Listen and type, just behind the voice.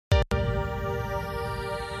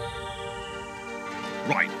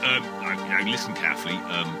Right, listen carefully.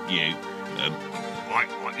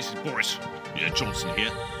 This is Boris Johnson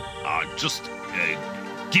here. Just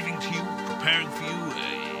giving to you, preparing for you,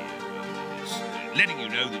 letting you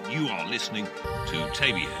know that you are listening to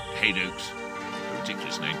Toby Hadoke's,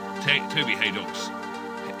 ridiculous name, Toby Hadoke's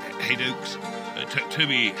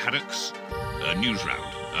news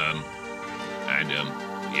round.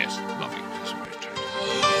 Yes, lovely. That's very attractive.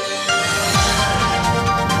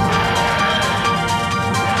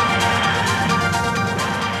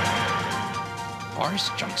 Boris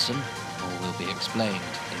Johnson, all will be explained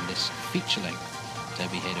in this feature-length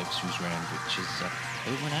Toby Hadoke's News Round, which is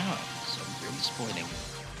over an hour, so I'm really spoiling.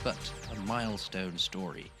 But a milestone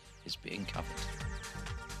story is being covered.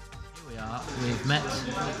 Here we are. We've met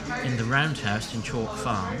in the Roundhouse in Chalk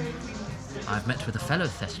Farm. I've met with a fellow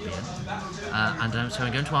thespian, and so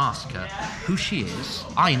I'm going to ask her who she is.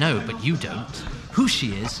 I know, but you don't. Who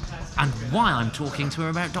she is, and why I'm talking to her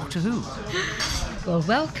about Doctor Who. Well,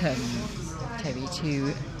 welcome, Toby,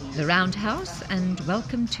 to the Roundhouse, and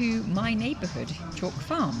welcome to my neighbourhood, Chalk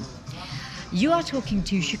Farm. You are talking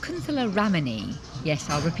to Shakunthala Ramani. Yes,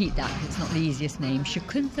 I'll repeat that, it's not the easiest name.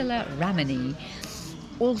 Shakunthala Ramani,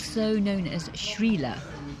 also known as Shrila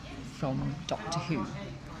from Doctor Who.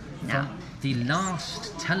 Now, the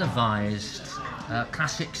last televised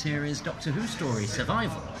classic series Doctor Who story,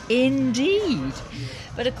 Survival. Indeed.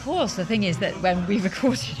 But of course, the thing is that when we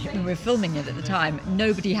recorded it, when we were filming it at the time,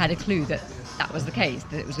 nobody had a clue that that was the case,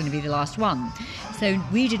 that it was going to be the last one. So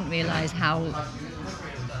we didn't realise how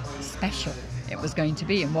special it was going to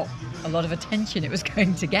be and what a lot of attention it was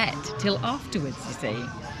going to get till afterwards, you see.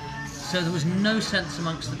 So there was no sense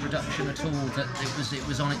amongst the production at all that it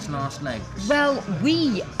was on its last legs? Well,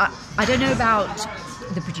 I don't know about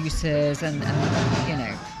the producers and you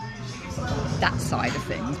know, that side of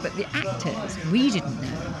things, but the actors, we didn't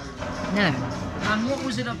know. No. And what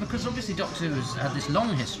was it up? Because obviously Doctor Who's had this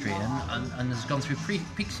long history and has gone through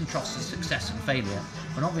peaks and troughs of success and failure.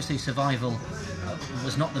 And obviously Survival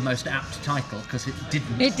was not the most apt title because it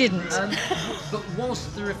didn't. It didn't. But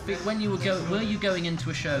was there when you were you going into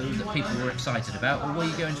a show that people were excited about, or were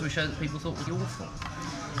you going to a show that people thought was awful?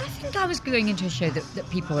 I think I was going into a show that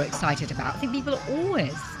people were excited about. I think people are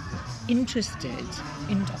always interested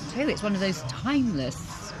in Doctor Who. It's one of those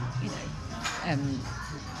timeless,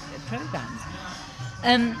 programmes.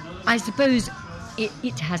 I suppose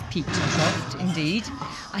it has peaked and troughed, indeed.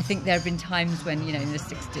 I think there have been times when, in the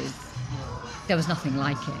 60s, there was nothing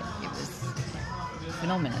like it. It was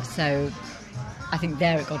phenomenal. So I think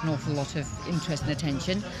there it got an awful lot of interest and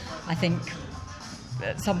attention. I think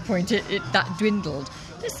at some point that dwindled.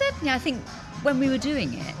 But certainly I think when we were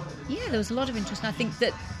doing it, there was a lot of interest, and I think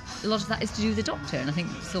that a lot of that is to do with the Doctor, and I think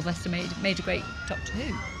Sylvester made a great Doctor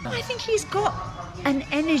Who. I think he's got an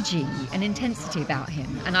energy, an intensity about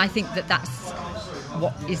him, and I think that that's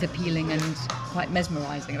what is appealing and quite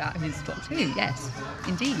mesmerising about his Doctor Who. Yes,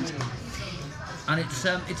 indeed. And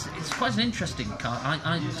it's quite an interesting cast. I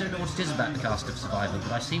don't know what it is about the cast of Survival,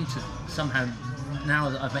 but I seem to somehow, now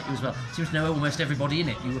that I've met you as well, seem to know almost everybody in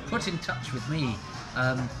it. You were put in touch with me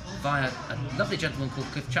via a lovely gentleman called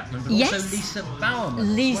Cliff Chapman, but also Lisa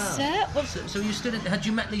Bowerman. Lisa? Well. So you had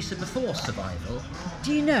you met Lisa before Survival?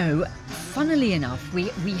 Do you know, funnily enough, we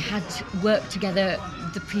had worked together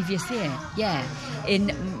the previous year,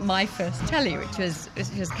 in my first telly, which was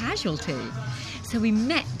Casualty. So we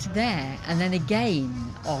met there and then again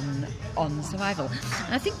on Survival.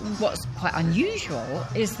 And I think what's quite unusual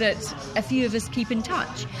is that a few of us keep in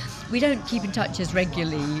touch. We don't keep in touch as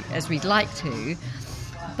regularly as we'd like to,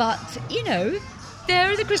 but,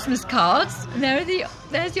 there are the Christmas cards, and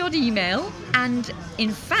there's the odd email. And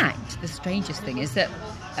in fact, the strangest thing is that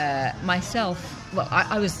myself,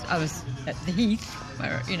 I was at the Heath,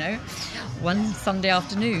 where, one Sunday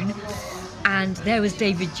afternoon, and there was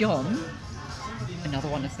David John, another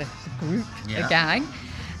one of the group, the gang.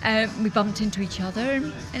 We bumped into each other,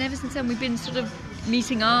 and ever since then we've been sort of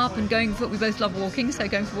meeting up and we both love walking, so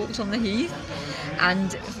going for walks on the Heath,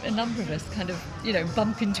 and a number of us kind of,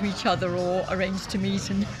 bump into each other or arrange to meet,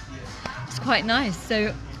 and it's quite nice.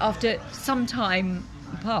 So after some time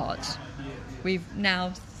apart, we've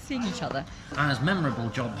now seen each other. And as memorable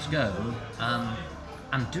jobs go,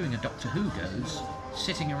 and doing a Doctor Who goes,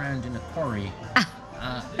 sitting around in a quarry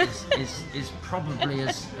is probably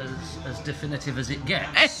as definitive as it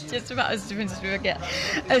gets. It's just about as definitive as it gets,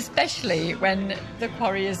 especially when the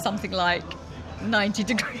quarry is something like 90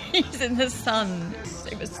 degrees in the sun.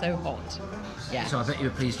 It was so hot. Yeah. So I bet you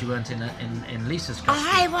were pleased you weren't in Lisa's costume.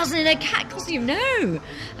 I wasn't in a cat costume, no.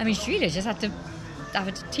 I mean, Shrila just had to have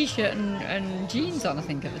a t-shirt and jeans on, I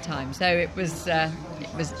think, at the time. So it was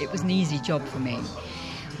an easy job for me.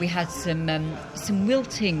 We had some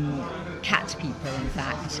wilting cat people, in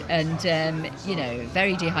fact, and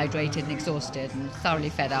very dehydrated and exhausted and thoroughly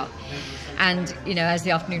fed up. And as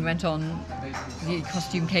the afternoon went on, the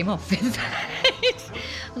costume came off. In fact,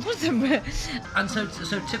 a lot of them were. And so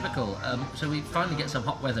typical. So we finally get some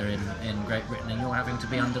hot weather in Great Britain, and you're having to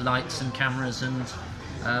be under lights and cameras and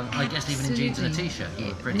I guess even in jeans and a t-shirt.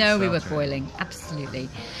 No, we were boiling, absolutely.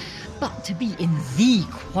 But to be in the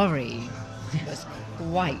quarry was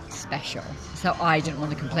quite special, so I didn't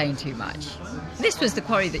want to complain too much. This was the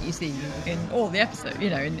quarry that you see in all the episodes,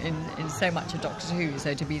 in so much of Doctor Who,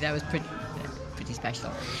 so to be there was pretty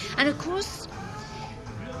special. And of course,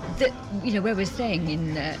 where we're staying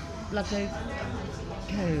in Ludlow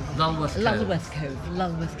Cove. Lulworth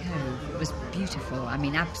Cove. It was beautiful. I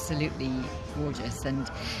mean, absolutely gorgeous. And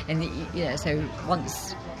so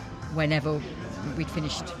whenever we'd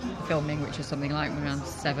finished filming, which was something like around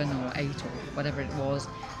 7 or 8 or whatever it was,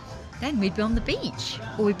 then we'd be on the beach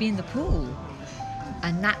or we'd be in the pool.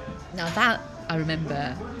 And that I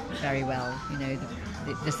remember very well.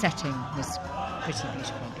 The setting was pretty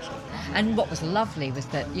beautiful, actually. And what was lovely was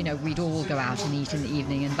that we'd all go out and eat in the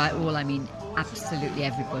evening, and by all I mean absolutely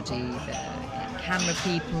everybody, the camera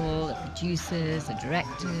people, the producers, the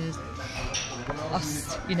directors,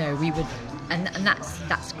 us, we would, and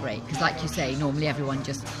that's great, because like you say, normally everyone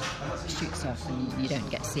just shoots off and you don't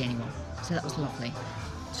get to see anyone, so that was lovely.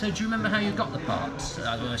 So do you remember how you got the part?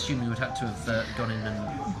 I assume you would have to have gone in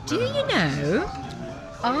and... Do you know,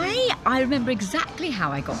 I remember exactly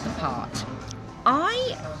how I got the part.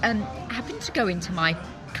 I happened to go into my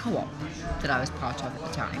co-op that I was part of at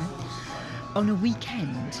the time on a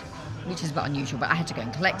weekend, which is a bit unusual, but I had to go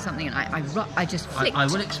and collect something, and I just flicked. I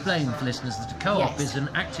will explain for listeners that a co-op is an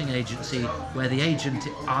acting agency where the agent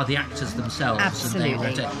are the actors themselves. Absolutely.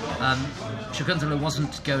 And they Shakuntala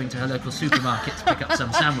wasn't going to her local supermarket to pick up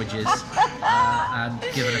some sandwiches and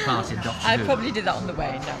given a part in Doctor Who. I probably did that on the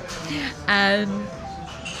way, no.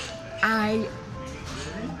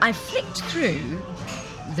 I flicked through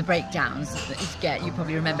the breakdowns that you get. You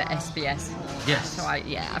probably remember SBS. Yes. So I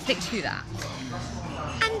flicked through that.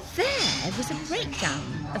 And there was a breakdown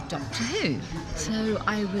of Doctor Who. So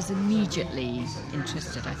I was immediately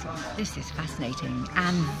interested. I thought, this is fascinating.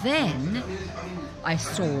 And then I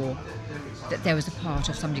saw that there was a part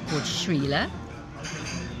of somebody called Shrila,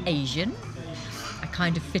 Asian. I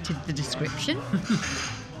kind of fitted the description.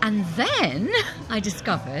 And then I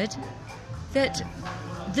discovered that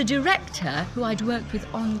the director who I'd worked with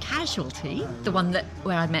on Casualty, the one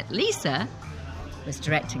where I met Lisa, was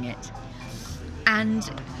directing it. And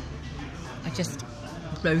I just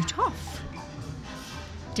wrote off.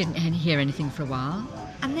 Didn't hear anything for a while,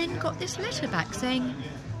 and then got this letter back saying,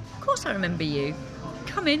 of course I remember you.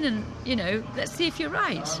 Come in and, let's see if you're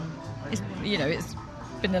right. It's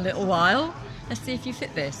been a little while. Let's see if you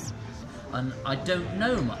fit this. And I don't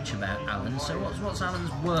know much about Alan, so what's Alan's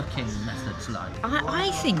working methods like? I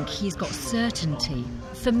think he's got certainty.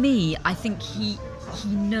 For me, I think he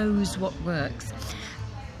knows what works.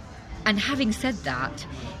 And having said that,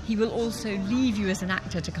 he will also leave you as an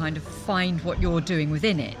actor to kind of find what you're doing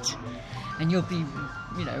within it. And you'll be,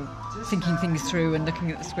 thinking things through and looking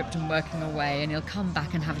at the script and working away, and he'll come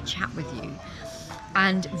back and have a chat with you.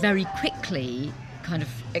 And very quickly kind of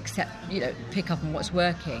pick up on what's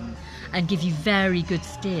working and give you very good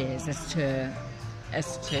steers as to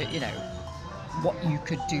what you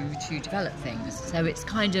could do to develop things. So it's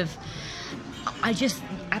kind of, I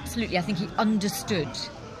think he understood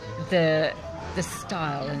the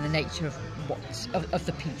style and the nature of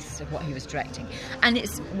the piece, of what he was directing. And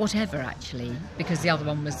it's whatever, actually, because the other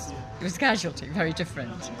one was Casualty, very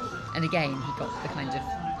different. And again, he got the kind of,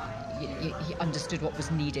 he understood what was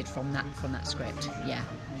needed from that script. Yeah.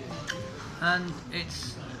 And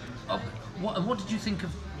it's what did you think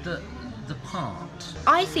of the part?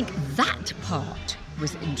 I think that part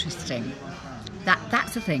was interesting.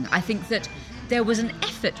 That's the thing. I think that there was an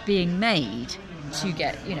effort being made to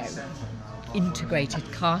get integrated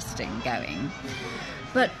casting going,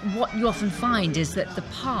 but what you often find is that the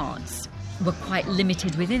parts were quite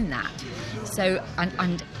limited within that. So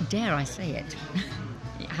and dare I say it.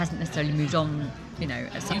 It hasn't necessarily moved on,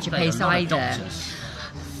 at such a pace either.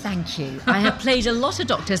 Thank you. I have played a lot of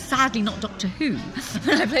doctors, sadly not Doctor Who.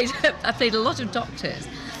 I played a lot of doctors.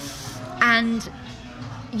 And,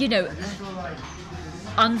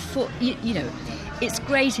 it's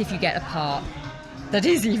great if you get a part that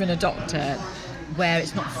is even a doctor, where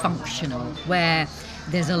it's not functional, where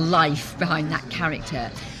there's a life behind that character.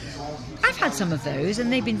 I've had some of those,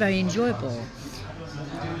 and they've been very enjoyable.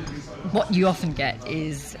 what you often get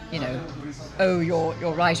is, oh, your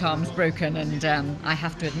right arm's broken and I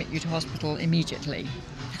have to admit you to hospital immediately.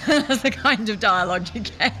 That's the kind of dialogue you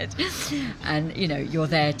get. And, you're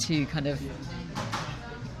there to kind of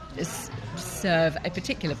serve a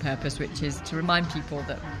particular purpose, which is to remind people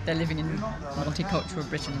that they're living in multicultural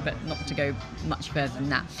Britain, but not to go much further than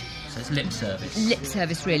that. So it's lip service. Lip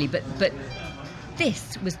service, really, but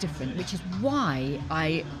this was different, which is why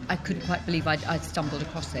I couldn't quite believe I'd stumbled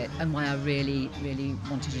across it, and why I really, really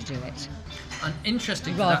wanted to do it. And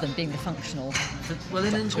interesting rather than being the functional.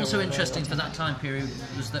 Also interesting for that time period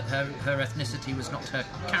was that her ethnicity was not her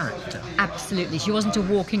character. Absolutely, she wasn't a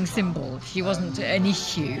walking symbol. She wasn't an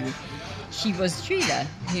issue. She was Sheila,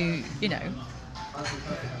 who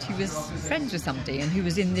she was friends with somebody and who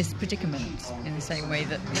was in this predicament in the same way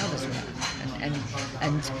that the others were,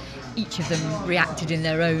 and each of them reacted in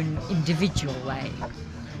their own individual way.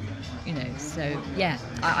 So yeah,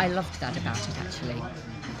 I loved that about it, actually.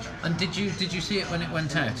 And did you see it when it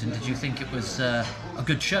went out, and did you think it was a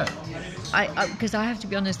good show? Because I have to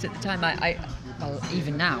be honest, at the time, well,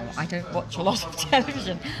 even now, I don't watch a lot of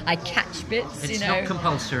television. I catch bits, It's not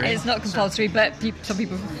compulsory. It's not compulsory, but some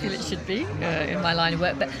people feel it should be in my line of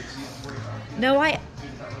work. But no,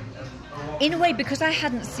 in a way, because I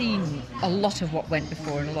hadn't seen a lot of what went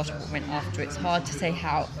before and a lot of what went after, it's hard to say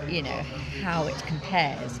how it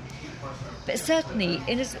compares. But certainly,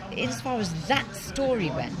 in as far as that story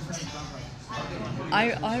went,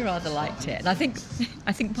 I rather liked it. And I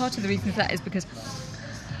think part of the reason for that is because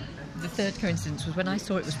the third coincidence was when I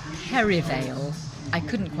saw it was Perivale. I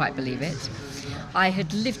couldn't quite believe it. I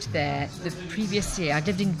had lived there the previous year. I'd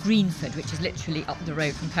lived in Greenford, which is literally up the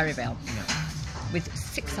road from Perivale, with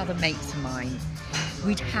 6 other mates of mine.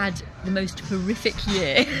 We'd had the most horrific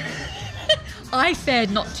year. I fared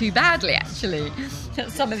not too badly, actually,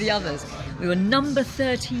 some of the others. We were number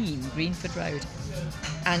 13, Greenford Road.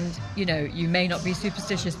 And, you may not be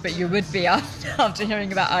superstitious, but you would be after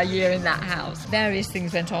hearing about our year in that house. Various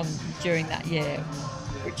things went on during that year,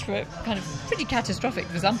 which were kind of pretty catastrophic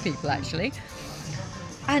for some people, actually.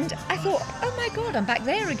 And I thought, oh my God, I'm back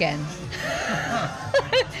there again.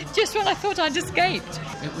 Just when I thought I'd escaped.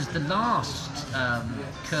 It was the last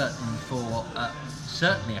curtain for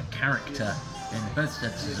certainly a character in both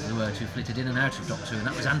senses of the word who flitted in and out of Doctor Who, and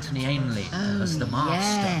that was Anthony Ainley as the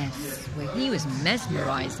Master. Yes, well, he was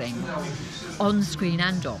mesmerising on screen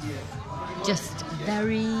and off. Just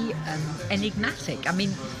very enigmatic. I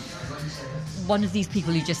mean, one of these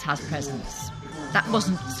people who just has presence. That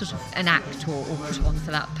wasn't sort of an act or put on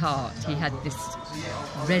for that part. He had this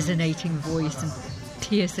resonating voice and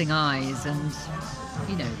piercing eyes and,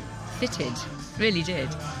 fitted, really did.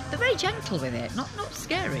 But very gentle with it, not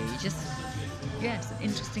scary, just... Yes, an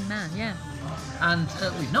interesting man, yeah. And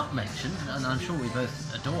we've not mentioned, and I'm sure we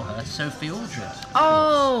both adore her, Sophie Aldred.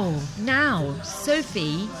 Oh, now,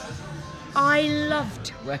 Sophie, I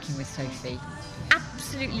loved working with Sophie.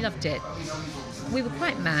 Absolutely loved it. We were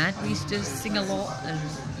quite mad. We used to sing a lot and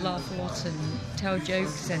laugh a lot and tell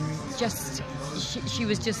jokes, and just,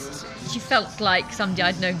 she felt like somebody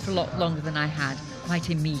I'd known for a lot longer than I had, quite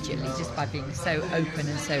immediately, just by being so open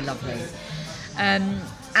and so lovely.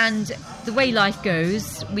 And the way life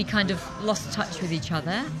goes, we kind of lost touch with each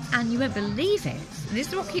other, and you won't believe it. This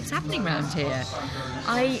is what keeps happening around here.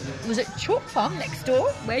 I was at Chalk Farm next door,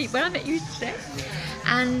 where I met you today,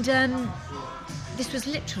 and this was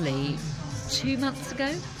literally 3 months ago,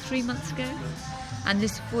 and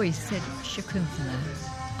this voice said, Shakuntala,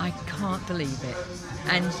 I can't believe it.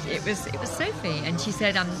 And it was Sophie, and she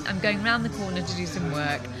said, I'm going round the corner to do some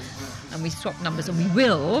work, and we swapped numbers, and we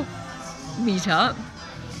will meet up.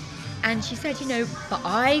 And she said, but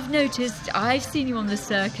I've noticed, I've seen you on the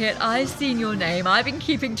circuit, I've seen your name, I've been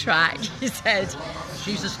keeping track, she said.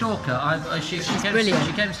 She's a stalker. She's brilliant.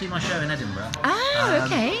 She came to see my show in Edinburgh. Oh,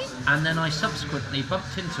 okay. And then I subsequently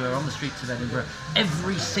bumped into her on the streets of Edinburgh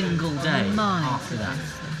every single day after that.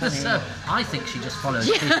 So I think she just followed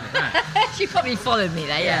people back. She probably followed me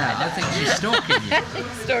there, yeah. I think she's stalking you.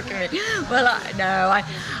 Stalking me. Well,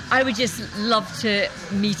 I would just love to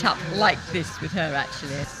meet up like this with her,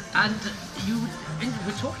 actually. And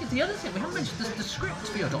we're talking, the other thing, we haven't mentioned, the script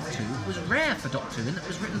for your Doctor Who was rare for Doctor Who, in that it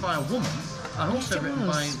was written by a woman, and also written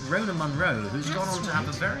by Rona Munro, who's gone on to have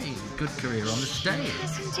a very good career on the stage.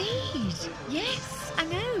 Yes, indeed. Yes, I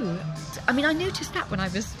know. I mean, I noticed that when I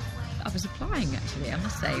was applying, actually, I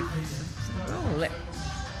must say, for the role.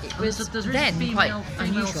 It was there's then female, quite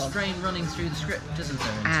female unusual. strain running through the script, isn't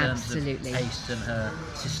there? In Absolutely. terms of Pace and her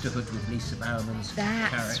sisterhood with Lisa Bowerman's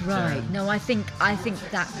character. That's right. No, I think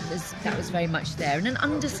that was very much there, and an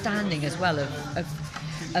understanding as well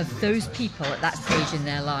of those people at that stage in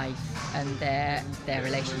their life, and their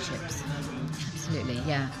relationships. Absolutely,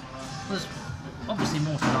 yeah. Well, there's obviously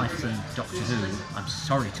more to life than Doctor Who. I'm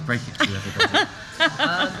sorry to break it to everybody.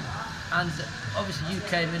 And obviously you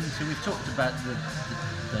came into, we've talked about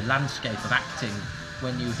the landscape of acting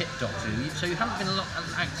when you hit Doctor Who, so you haven't been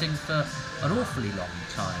acting for an awfully long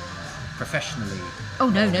time professionally. Oh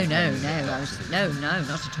no, not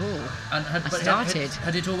at all. And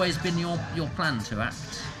had it always been your plan to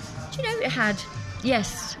act? Do you know, it had,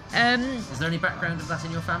 yes. Is there any background of that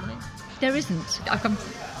in your family? There isn't. I come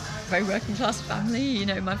from a very working class family. You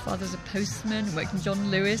know, my father's a postman, worked in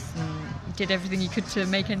John Lewis and did everything he could to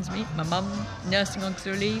make ends meet. My mum, nursing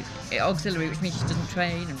auxiliary, which means she doesn't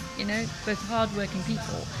train, and, you know, both hard-working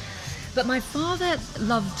people. But my father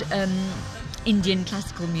loved Indian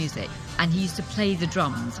classical music, and he used to play the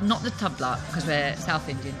drums, not the tabla, because we're South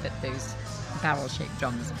Indian, but those barrel-shaped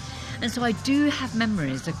drums. And so I do have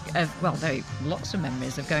memories lots of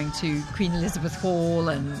memories of going to Queen Elizabeth Hall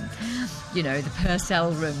and, you know, the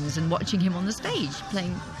Purcell rooms and watching him on the stage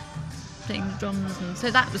playing the drums. And so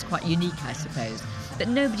that was quite unique, I suppose. But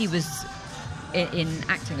nobody was in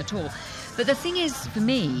acting at all. But the thing is, for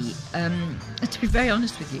me, to be very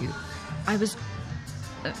honest with you, I was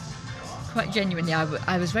quite genuinely,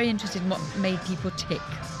 I was very interested in what made people tick,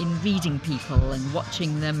 in reading people and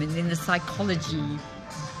watching them, and in the psychology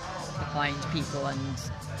behind people and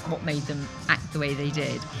what made them act the way they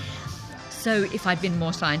did. So if I'd been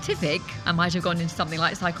more scientific, I might have gone into something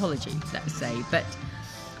like psychology, let's say. But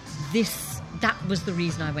that was the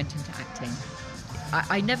reason I went into acting.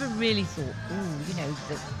 I never really thought, you know,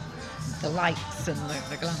 the lights and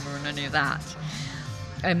the glamour and any of that.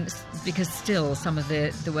 Because still some of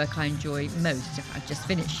the work I enjoy most, if I've just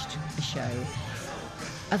finished a show,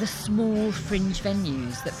 are the small fringe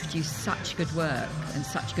venues that produce such good work and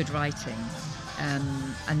such good writing,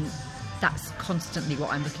 and that's constantly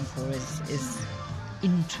what I'm looking for is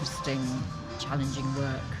interesting, challenging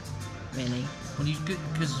work, really. Well,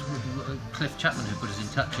 because Cliff Chapman, who put us in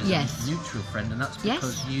touch, is a mutual friend, and that's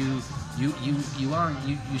because you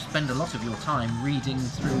spend a lot of your time reading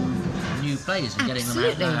through new plays and getting them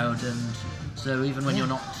out loud, and so even when you're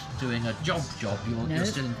not doing a job, you're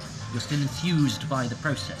still enthused by the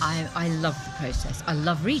process. I love the process. I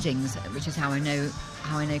love readings, which is how I know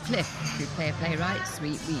Cliff. We play playwrights.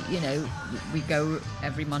 We go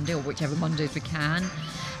every Monday, or whichever Mondays we can.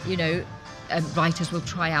 You know, writers will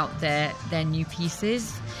try out their new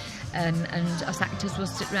pieces, and us actors will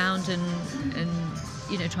sit round and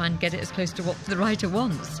you know, try and get it as close to what the writer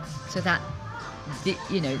wants, so that the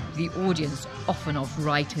audience, often of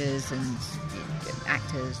writers and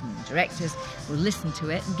actors and directors, will listen to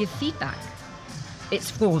it and give feedback. It's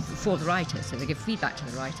for the writers, so they give feedback to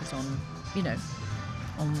the writers on, you know,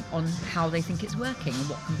 on how they think it's working and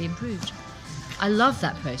what can be improved. I love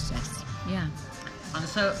that process. Yeah. And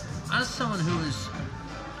so, as someone who was,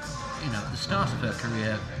 you know, at the start of her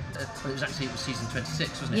career, it was season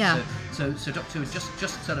 26, wasn't it? Yeah. So Doctor Who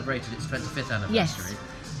just celebrated its 25th anniversary. Yes.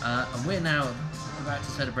 And we're now about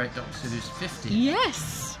to celebrate Doctor Who's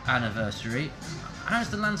 50th anniversary. How's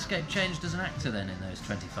the landscape changed as an actor then in those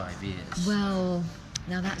 25 years? Well,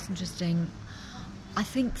 now that's interesting. I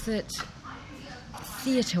think that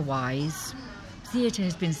theatre-wise, theatre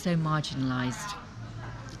has been so marginalised.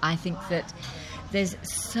 I think that there's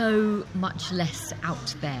so much less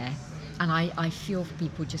out there, and I feel for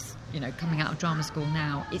people just, you know, coming out of drama school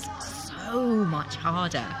now, it's so much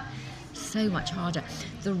harder.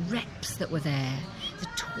 The reps that were there, the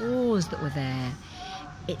tours that were there,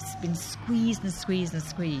 it's been squeezed, and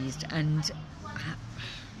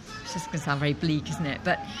it's just going to sound very bleak, isn't it?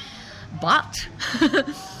 But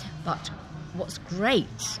what's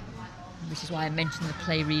great, which is why I mentioned the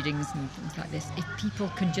play readings and things like this, if people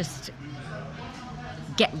can just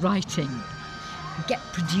get writing, get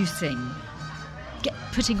producing, get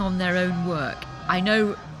putting on their own work. I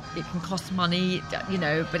know it can cost money, you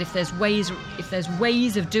know, but if there's ways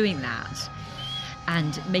of doing that,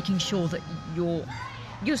 and making sure that your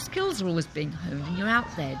skills are always being honed and you're out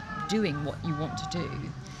there doing what you want to do,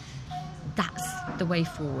 that's the way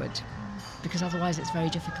forward, because otherwise it's very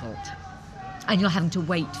difficult. And you're having to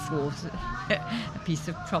wait for a piece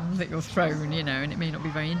of crumb that you're thrown, you know, and it may not be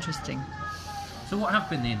very interesting. So what have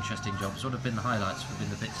been the interesting jobs? What have been the highlights? What have been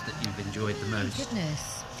the bits that you've enjoyed the most? Oh,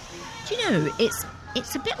 goodness. Do you know,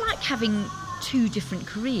 it's a bit like having two different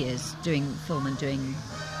careers, doing film and doing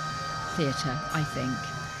theatre, I think.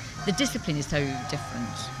 The discipline is so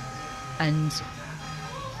different, and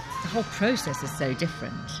the whole process is so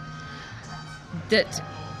different, that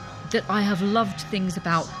I have loved things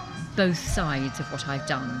about both sides of what I've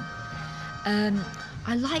done.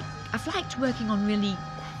 I've liked working on really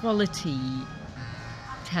quality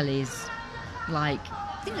tellies, like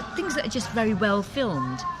things that are just very well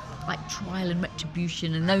filmed, like Trial and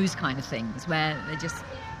Retribution and those kind of things, where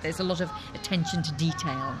there's a lot of attention to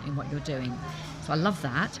detail in what you're doing. So I love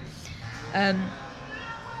that.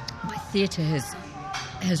 My theatre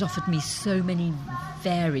has offered me so many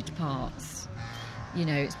varied parts. You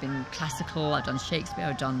know, it's been classical, I've done Shakespeare,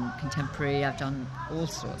 I've done contemporary, I've done all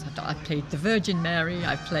sorts. I've played the Virgin Mary,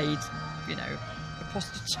 I've played, you know, a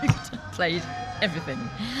prostitute, I've played everything.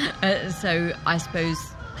 So I suppose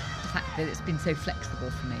the fact that it's been so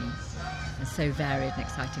flexible for me and so varied and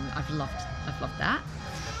exciting, I've loved that.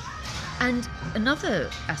 And another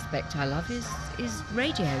aspect I love is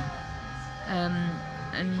radio.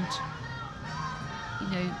 And, you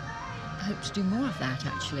know, I hope to do more of that,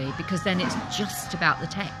 actually, because then it's just about the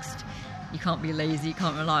text. You can't be lazy, you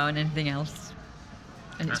can't rely on anything else.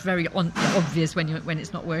 And it's very obvious when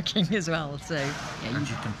it's not working as well. So, yeah, and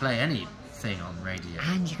you can play anything on radio.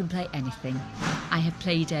 And you can play anything. I have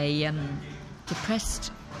played a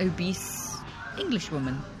depressed, obese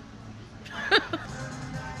Englishwoman.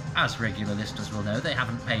 As regular listeners will know, they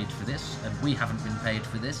haven't paid for this, and we haven't been paid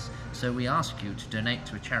for this, so we ask you to donate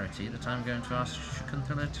to a charity that I'm going to ask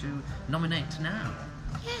Shakuntala to nominate now.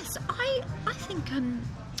 Yes, I think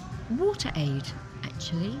WaterAid,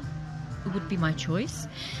 actually, would be my choice.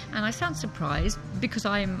 And I sound surprised, because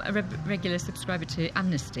I'm a regular subscriber to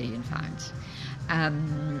Amnesty, in fact.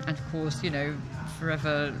 And, of course, you know,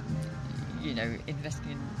 forever, you know,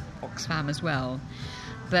 investing in Oxfam as well.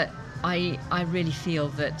 But I really feel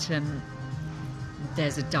that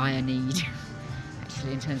there's a dire need,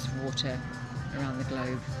 actually, in terms of water around the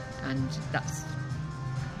globe, and that's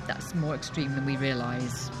more extreme than we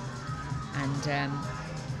realise, and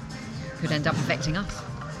could end up affecting us.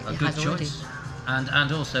 A good choice.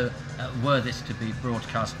 And also, were this to be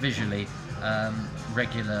broadcast visually,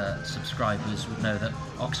 regular subscribers would know that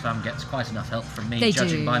Oxfam gets quite enough help from me,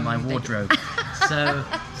 judging by my wardrobe. So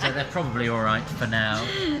they're probably all right for now.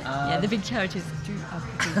 Yeah, the big charities doing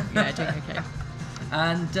okay.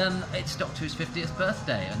 And it's Doctor Who's 50th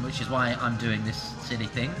birthday, and which is why I'm doing this silly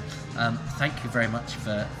thing. Thank you very much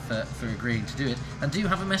for agreeing to do it. And do you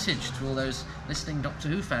have a message to all those listening Doctor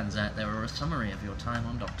Who fans out there, or a summary of your time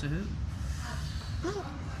on Doctor Who? Well,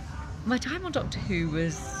 my time on Doctor Who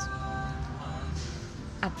was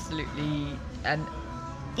absolutely,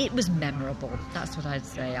 it was memorable. That's what I'd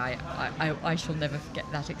say. I shall never forget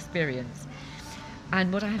that experience.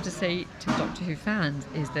 And what I have to say to Doctor Who fans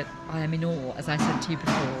is that I am in awe, as I said to you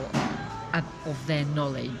before, of their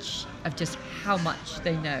knowledge, of just how much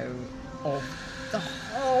they know of the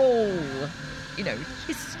whole, you know,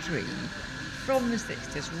 history from the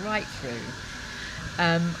 60s right through.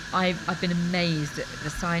 I've been amazed at the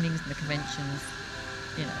signings and the conventions,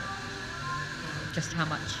 you know, just how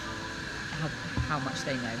much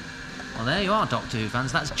they know. Well, there you are, Doctor Who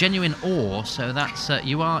fans. That's genuine awe. So that's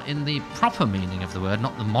you are, in the proper meaning of the word,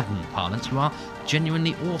 not the modern parlance, you are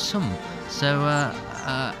genuinely awesome. So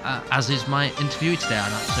as is my interviewee today.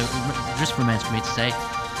 So it just remains for me to say,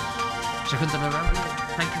 Shakuntala Ramli,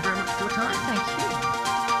 thank you very much for your time. Thank you.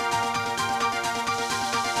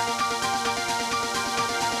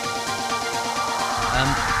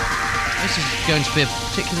 This is going to be a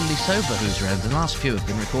particularly sober Who's Around. The last few have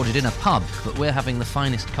been recorded in a pub, but we're having the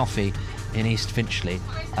finest coffee in East Finchley,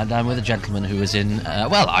 and I'm with a gentleman who is in...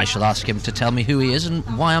 well, I shall ask him to tell me who he is and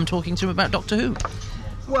why I'm talking to him about Doctor Who.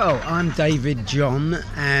 Well, I'm David John,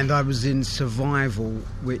 and I was in Survival,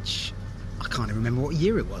 which... I can't even remember what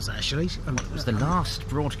year it was, actually. It was the last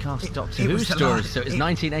broadcast Doctor Who story, so it was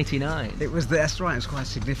 1989. That's right, it was quite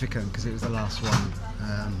significant, because it was the last one.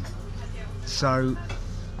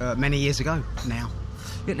 Many years ago now.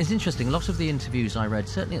 Yeah, it's interesting. A lot of the interviews I read,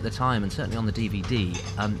 certainly at the time and certainly on the DVD,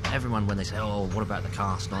 everyone, when they say, "Oh, what about the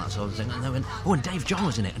cast?" and all that sort of thing, and they went, "Oh, and Dave John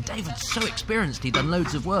was in it, and Dave was so experienced, he'd done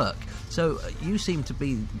loads of work." So you seem to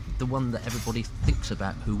be the one that everybody thinks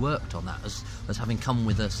about who worked on that as having come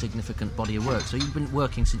with a significant body of work. So you've been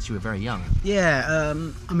working since you were very young. Yeah,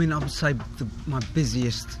 I mean, I would say my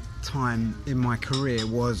busiest time in my career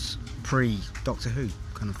was pre-Doctor Who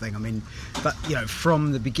kind of thing. I mean, but, you know,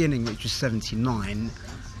 from the beginning, which was 79,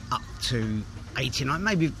 up to 89,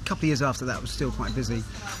 maybe a couple of years after that, was still quite busy,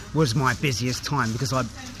 was my busiest time, because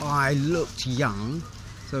I looked young.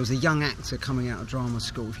 So I was a young actor coming out of drama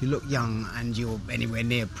school. If you look young and you're anywhere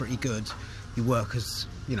near pretty good, you work as,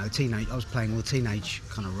 you know, teenage. I was playing all the teenage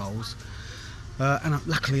kind of roles. And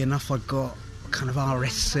luckily enough, I got kind of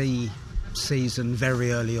RSC season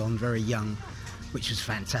very early on, very young, which was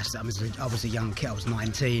fantastic. I was a young kid. I was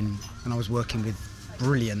 19, and I was working with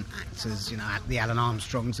brilliant actors, you know, the Alan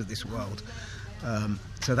Armstrongs of this world.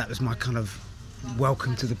 So that was my kind of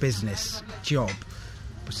welcome to the business job.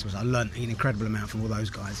 I learnt an incredible amount from all those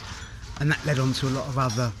guys, and that led on to a lot of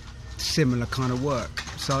other similar kind of work.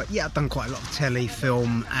 So yeah, I've done quite a lot of telly,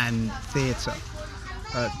 film and theatre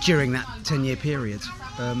during that 10-year period,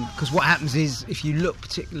 because what happens is if you look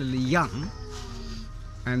particularly young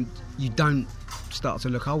and you don't start to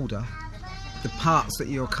look older, the parts that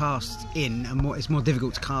you're cast in it's more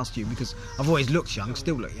difficult to cast you, because I've always looked young,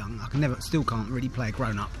 still look young. Still can't really play a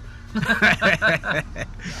grown-up. But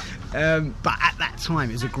at that time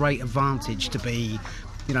it was a great advantage to be,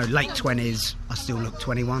 late 20s. I still look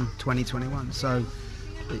 21. So,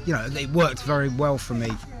 it worked very well for me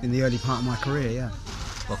in the early part of my career. Yeah.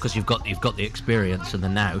 Well, because you've got the experience and the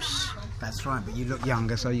nous. That's right, but you look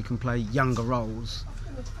younger, so you can play younger roles,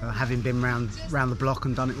 having been round the block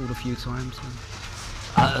and done it all a few times.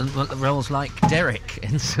 Roles like Derek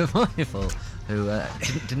in Survival, who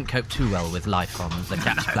didn't cope too well with life on the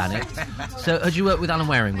cat's planet. So, had you worked with Alan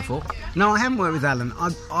Waring before? No, I haven't worked with Alan.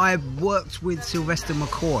 I worked with Sylvester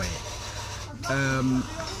McCoy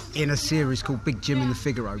in a series called Big Jim in the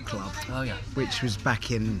Figaro Club. Oh, yeah. Which was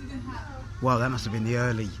back in, that must have been the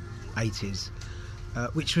early 80s,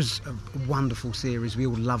 which was a wonderful series. We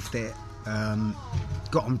all loved it.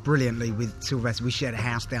 Got on brilliantly with Sylvester. We shared a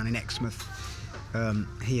house down in Exmouth,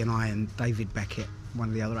 he and I and David Beckett, one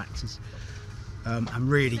of the other actors. And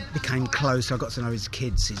really became close. I got to know his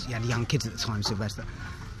kids. He had young kids at the time, Sylvester.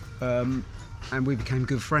 And we became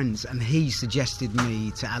good friends. And he suggested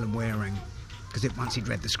me to Alan Waring, because once he'd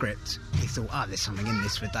read the script, he thought, there's something in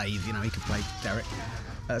this for Dave. He could play Derek.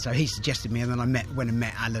 So he suggested me, and then I went and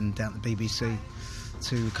met Alan down at the BBC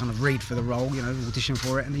to kind of read for the role, audition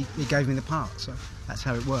for it, and he gave me the part. So that's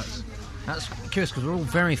how it works. That's curious, because we're all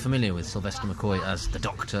very familiar with Sylvester McCoy as the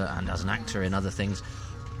Doctor and as an actor in other things.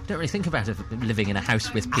 Don't really think about it living in a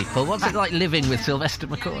house with people. What's it like living with Sylvester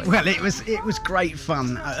McCoy? Well, it was great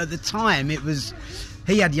fun. At the time,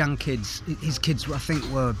 he had young kids. His kids, I think,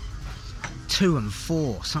 were 2 and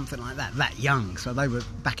 4, something like that young. So they were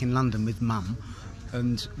back in London with Mum,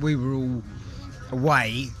 and we were all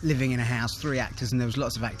away living in a house, 3 actors, and there was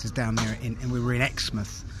lots of actors down there, and we were in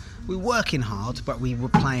Exmouth. We were working hard, but we were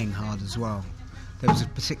playing hard as well. There was a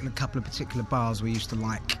couple of particular bars we used to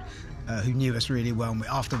like, who knew us really well, and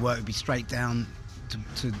after work we'd be straight down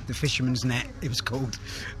to the Fisherman's Net, it was called.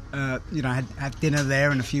 Had dinner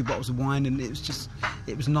there and a few bottles of wine, and it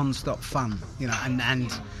was non-stop fun,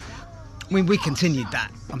 and we continued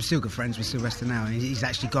that. I'm still good friends with Sylvester now, and he's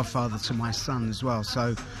actually godfather to my son as well,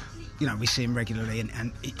 so we see him regularly,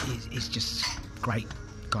 and he's just a great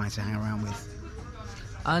guy to hang around with.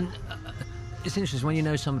 And it's interesting, when you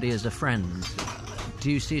know somebody as a friend,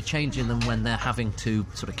 do you see a change in them when they're having to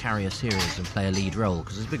sort of carry a series and play a lead role?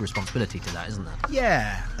 Because there's a big responsibility to that, isn't there?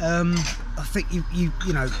 Yeah, I think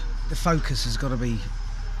the focus has got to be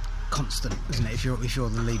constant, isn't it? If you're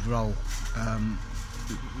the lead role, a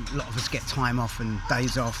lot of us get time off and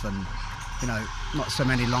days off, and not so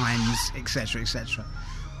many lines, etc., etc.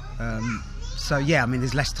 So yeah, I mean,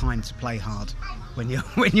 there's less time to play hard when you're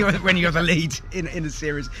the lead in a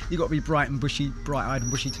series. You've got to be bright-eyed and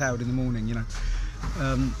bushy-tailed in the morning,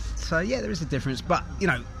 So yeah, there is a difference, but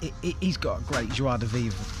he's got a great joie de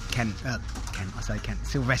vivre, Kent,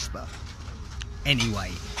 Sylvester.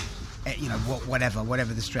 Anyway,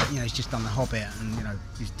 whatever the stress, he's just done The Hobbit, and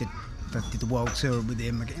he did the world tour with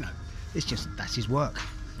him. It's just, that's his work.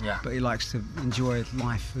 Yeah. But he likes to enjoy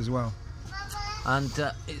life as well. And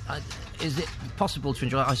is it possible to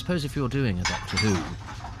enjoy? I suppose if you're doing a Doctor Who,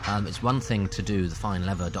 it's one thing to do the final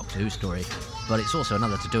ever Doctor Who story, but it's also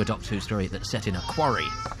another to do a Doctor Who story that's set in a quarry.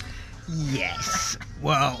 Yes.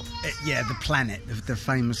 Well, the planet, the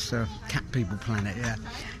famous cat people planet. Yeah.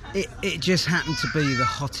 It just happened to be the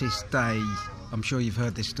hottest day. I'm sure you've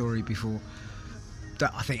heard this story before,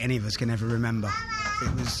 that I think any of us can ever remember.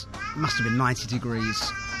 It must have been 90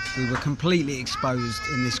 degrees. We were completely exposed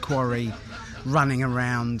in this quarry, running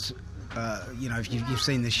around. If you've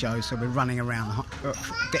seen this show, so we're running around,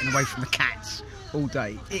 getting away from the cats all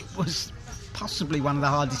day. It was possibly one of the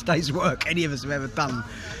hardest days of work any of us have ever done.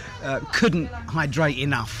 Couldn't hydrate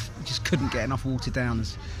enough, just couldn't get enough water down.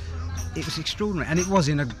 It was extraordinary, and it was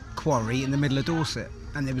in a quarry in the middle of Dorset,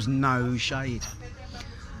 and there was no shade.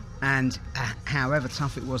 And however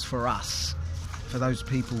tough it was for us, for those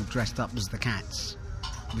people dressed up as the cats,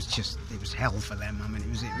 it was hell for them. I mean,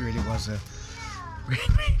 it really was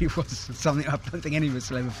something I don't think any of us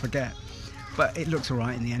will ever forget. But it looks all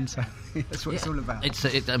right in the end, so that's what it's all about.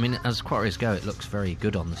 I mean, as quarries go, it looks very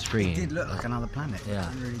good on the screen. It did look like another planet. Yeah.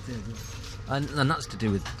 It really did. And that's to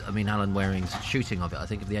do with, I mean, Alan Waring's shooting of it. I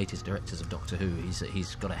think of the 80s directors of Doctor Who,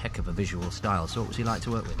 he's got a heck of a visual style. So what was he like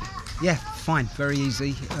to work with? Yeah, fine, very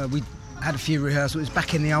easy. We had a few rehearsals. It was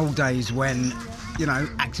back in the old days when, you know,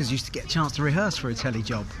 actors used to get a chance to rehearse for a telly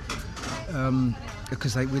job,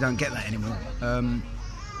 because we don't get that anymore.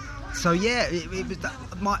 So yeah, it was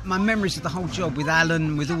my memories of the whole job with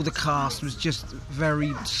Alan, with all the cast, was just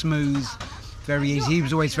very smooth, very easy. He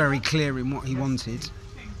was always very clear in what he wanted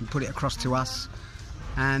and put it across to us.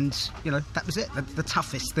 And, you know, that was it. The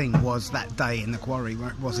toughest thing was that day in the quarry, where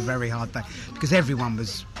it was a very hard day, because everyone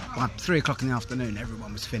was, by 3 o'clock in the afternoon,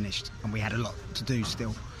 everyone was finished, and we had a lot to do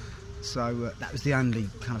still. So that was the only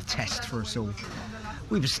kind of test for us all.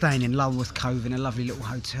 We were staying in Lulworth Cove in a lovely little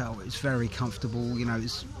hotel. It was very comfortable, you know, it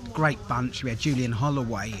was a great bunch. We had Julian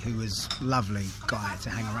Holloway, who was a lovely guy to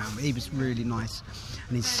hang around with. He was really nice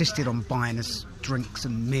and insisted on buying us drinks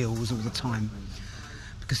and meals all the time,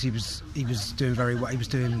 because he was doing very well. He was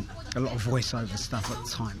doing a lot of voiceover stuff at the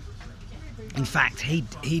time. In fact, he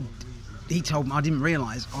told me, I didn't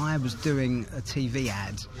realise, I was doing a TV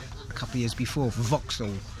ad a couple of years before for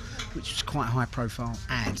Vauxhall, which was quite a high profile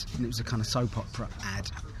ad, and it was a kind of soap opera ad.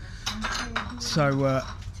 So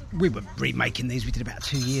we were remaking these. We did about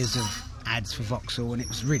 2 years of ads for Vauxhall, and it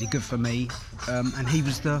was really good for me. And he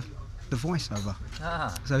was the voiceover.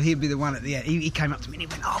 So he'd be the one at the end. He came up to me and he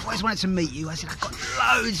went, "Oh, I've always wanted to meet you." I said, "I got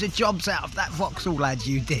loads of jobs out of that Vauxhall ad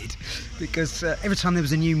you did," because every time there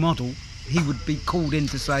was a new model, he would be called in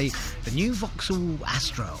to say the new Vauxhall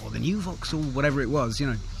Astra or the new Vauxhall whatever it was, you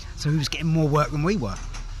know. So he was getting more work than we were.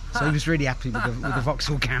 So he was really happy with the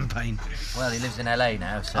Vauxhall campaign. Well, he lives in LA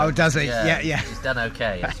now, so... Oh, does he? Yeah. He's done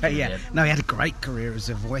okay. Yeah. No, he had a great career as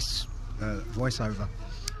a voiceover.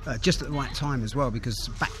 Just at the right time as well, because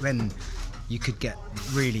back then you could get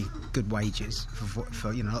really good wages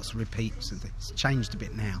for you know, lots of repeats and things. It's changed a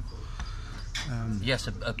bit now. Yes,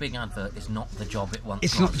 a big advert is not the job it once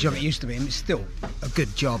was. It's not the job it used to be, and it's still a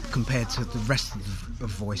good job compared to the rest of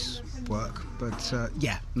voice work. But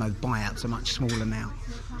the buyouts are much smaller now.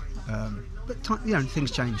 But you know,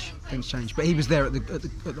 things change. But he was there at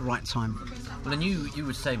the right time. Well, and you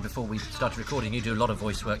were saying before we started recording, you do a lot of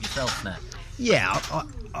voice work yourself now. Yeah,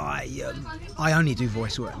 I only do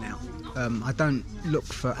voice work now. I don't look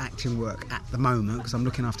for acting work at the moment because I'm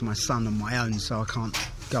looking after my son on my own, so I can't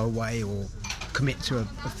go away or commit to a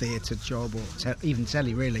theatre job or even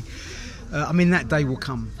telly, really. I mean, that day will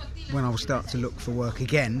come when I will start to look for work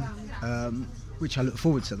again, which I look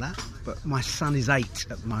forward to that. But my son is 8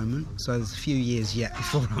 at the moment, so there's a few years yet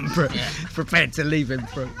before I'm prepared to leave him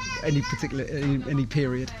for any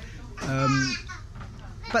period.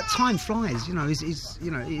 But time flies, you know.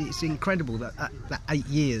 It's incredible that 8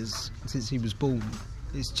 years since he was born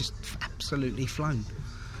is just absolutely flown.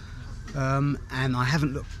 And I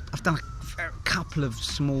haven't looked. I've done a couple of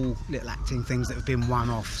small little acting things that have been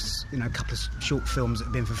one-offs. You know, a couple of short films that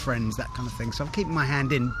have been for friends, that kind of thing. So I'm keeping my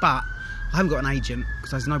hand in, but I haven't got an agent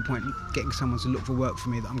because there's no point in getting someone to look for work for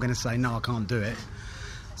me that I'm going to say no, I can't do it.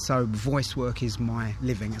 So voice work is my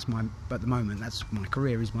living. At the moment, that's my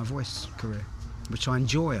career. Is my voice career, which I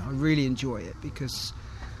enjoy. I really enjoy it because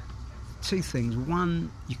two things. One,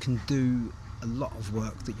 you can do a lot of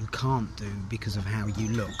work that you can't do because of how you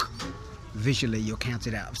look. Visually, you're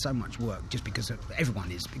counted out of so much work just because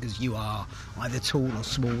everyone is, because you are either tall or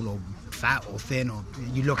small or fat or thin, or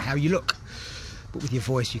you look how you look. But with your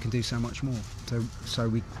voice, you can do so much more. So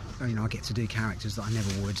we, you know, I get to do characters that I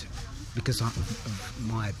never would because of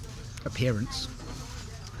my appearance.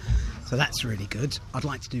 So that's really good. I'd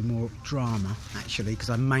like to do more drama, actually, because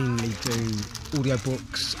I mainly do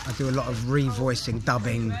audiobooks. I do a lot of revoicing,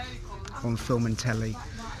 dubbing on film and telly.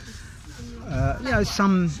 You know,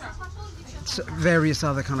 some various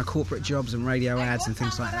other kind of corporate jobs and radio ads and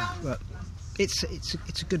things like that. But it's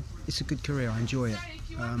a good career. I enjoy it,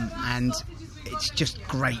 and it's just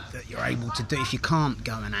great that you're able to do. If you can't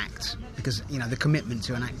go and act, because you know the commitment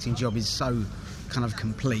to an acting job is so kind of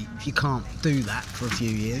complete. If you can't do that for a few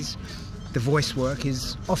years, the voice work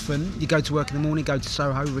is often you go to work in the morning, go to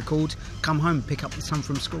Soho, record, come home, pick up the son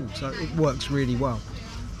from school. So it works really well.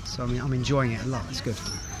 So I mean, I'm enjoying it a lot. It's good.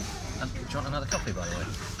 Do you want another coffee, by the way?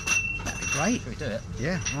 That'd be great. Should we do it?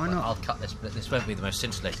 Yeah, why not? I'll cut this, but this won't be the most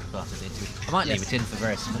scintillating part of the interview. I might leave it in for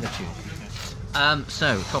verisimilitude.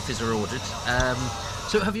 So, coffees are ordered.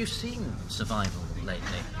 So, have you seen Survival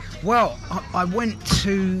lately? Well, I went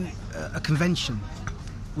to a convention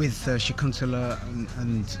with Shakuntala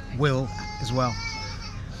and Will as well.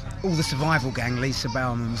 All the Survival gang, Lisa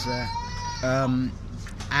Bauman was there.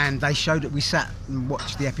 And they showed it. We sat and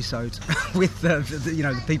watched the episode with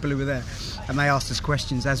the people who were there, and they asked us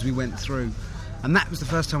questions as we went through. And that was the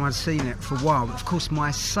first time I'd seen it for a while. But of course,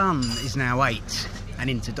 my son is now 8 and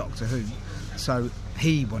into Doctor Who, so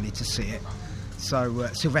he wanted to see it. So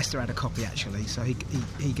Sylvester had a copy actually, so he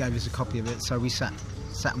gave us a copy of it. So we sat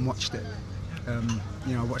and watched it.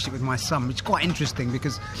 I watched it with my son, which is quite interesting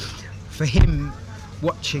because for him,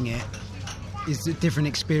 watching it is a different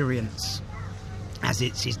experience, as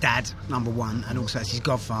it's his dad, number one, and also it's his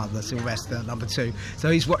godfather, Sylvester, number two. So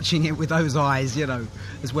he's watching it with those eyes,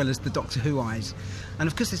 as well as the Doctor Who eyes. And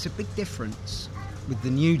of course there's a big difference with the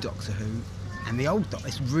new Doctor Who and the old Doctor.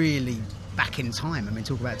 It's really back in time. I mean,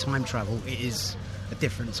 talk about time travel, it is a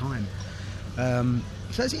different time.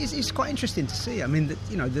 So it's quite interesting to see. I mean,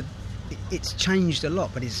 it's changed a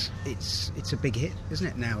lot, but it's a big hit, isn't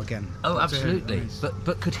it, now again? Oh, absolutely.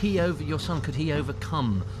 But could your son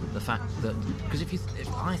overcome the fact that, because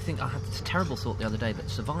I think I had this terrible thought the other day that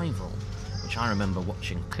Survival, which I remember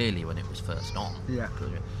watching clearly when it was first on,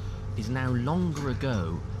 is now longer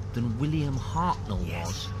ago than William Hartnell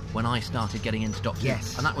was when I started getting into Doctor Who.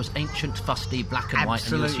 Yes. And that was ancient, fusty, black and white,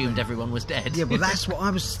 and you assumed everyone was dead. Yeah, well, that's what I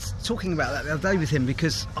was talking about that the other day with him,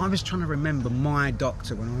 because I was trying to remember my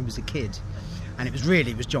Doctor when I was a kid, and it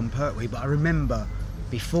was John Pertwee, but I remember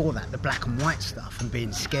before that the black and white stuff and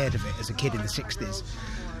being scared of it as a kid in the 60s.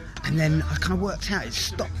 And then I kind of worked out it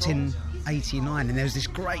stopped in 89, and there was this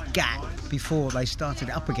great gap before they started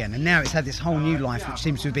it up again, and now it's had this whole new life which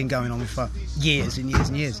seems to have been going on for years and years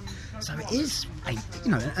and years. So it is,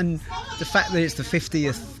 and the fact that it's the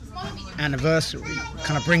 50th anniversary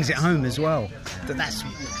kind of brings it home as well. That's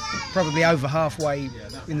probably over halfway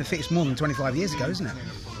in the fix, more than 25 years ago, isn't it?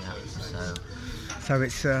 Yeah. So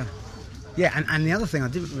it's and the other thing I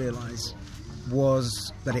didn't realise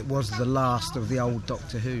was that it was the last of the old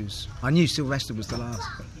Doctor Who's. I knew Sylvester was the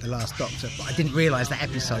last Doctor, but I didn't realise that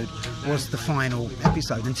episode was the final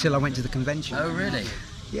episode until I went to the convention. Oh, really?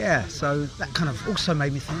 Yeah, so that kind of also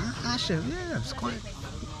made me think, actually, yeah, it's quite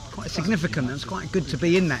significant. It was quite good to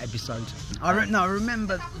be in that episode. I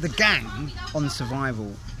remember the gang on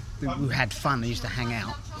Survival who had fun, they used to hang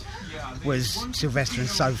out, was Sylvester and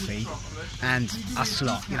Sophie, and us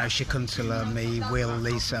lot, Shakuntala, me, Will,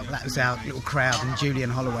 Lisa. That was our little crowd, and Julian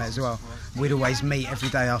Holloway as well. We'd always meet every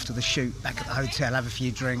day after the shoot back at the hotel, have a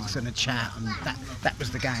few drinks and a chat, and that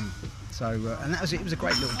was the gang. So, and it was a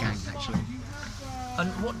great little gang actually. And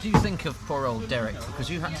what do you think of poor old Derek? Because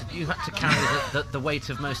you had to carry the weight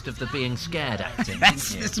of most of the being scared acting.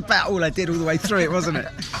 That's about all I did all the way through it, wasn't it?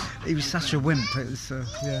 He was such a wimp. It was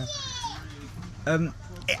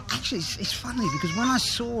actually, it's funny because when I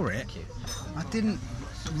saw it, I didn't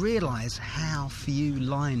realise how few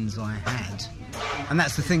lines I had. And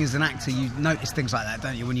that's the thing, as an actor, you notice things like that,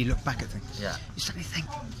 don't you, when you look back at things? Yeah. You suddenly think,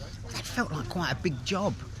 that felt like quite a big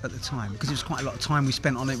job at the time, because it was quite a lot of time we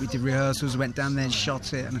spent on it. We did rehearsals, went down there and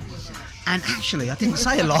shot it. And actually, I didn't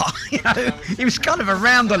say a lot. He was kind of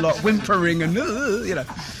around a lot, whimpering and,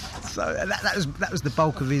 So that was the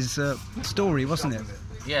bulk of his story, wasn't it?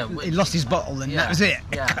 Yeah. He lost his bottle and that was it.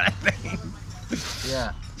 Yeah. Kind of thing.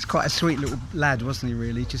 Yeah. He's quite a sweet little lad, wasn't he,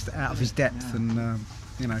 really? Just out of his depth and,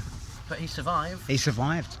 But he survived. He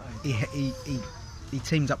survived. He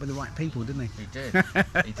teamed up with the right people, didn't he? He did.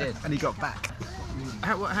 He did. And he got back.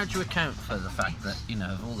 How do you account for the fact that,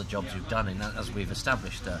 of all the jobs you've done, as we've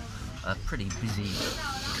established, a pretty busy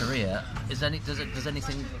career, does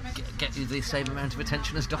anything get you the same amount of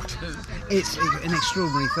attention as Doctor Who? It's an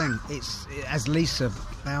extraordinary thing. It's, as Lisa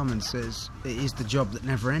Bauman says, it is the job that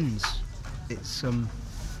never ends. It's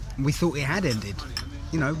we thought it had ended.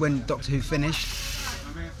 When Doctor Who finished,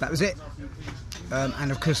 that was it.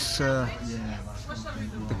 And of course,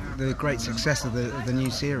 the great success of the new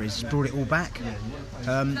series brought it all back.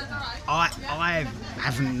 I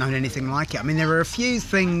haven't known anything like it. I mean, there are a few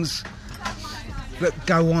things that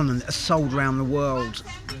go on and are sold around the world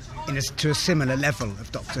to a similar level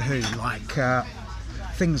of Doctor Who, like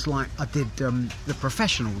things like I did The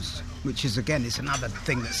Professionals, which is, again, it's another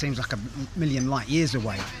thing that seems like a million light years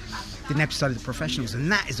away. Did an episode of The Professionals,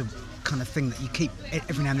 and that is a kind of thing that you keep,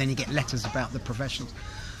 every now and then you get letters about The Professionals.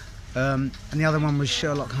 And the other one was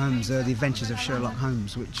Sherlock Holmes, The Adventures of Sherlock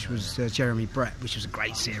Holmes, which was Jeremy Brett, which was a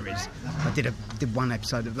great series. I did one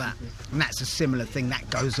episode of that, and that's a similar thing that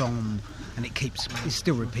goes on, and it's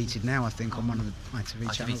still repeated now, I think, on one of the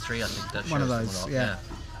ITV channels. ITV3, I think, that one of shows those, a lot,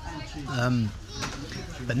 yeah.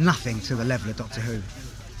 But nothing to the level of Doctor Who.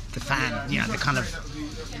 The fan, the kind of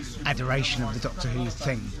adoration of the Doctor Who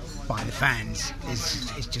thing by the fans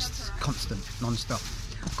is just constant, non-stop.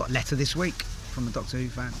 I've got a letter this week from a Doctor Who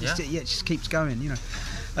fan. Yeah? It just keeps going,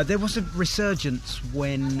 There was a resurgence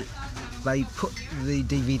when they put the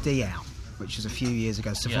DVD out which was a few years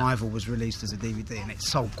ago. Survival was released as a DVD, and it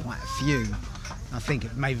sold quite a few. I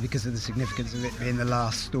think maybe because of the significance of it being the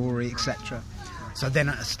last story, etc. So then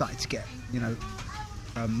I started to get,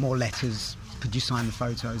 more letters. Could you sign the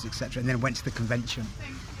photos, etc. And then went to the convention.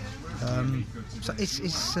 So it's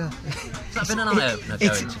been an eye-opener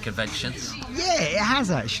going to conventions. Yeah, it has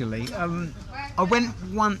actually. I went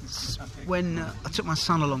once when I took my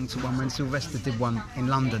son along to one when Sylvester did one in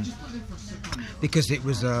London, because it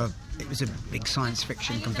was a big science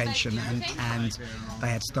fiction convention, and they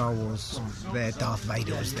had Star Wars there. Darth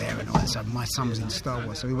Vader was there, and all that. So my son was in Star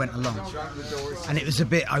Wars, so we went along, and it was a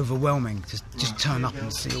bit overwhelming to just turn up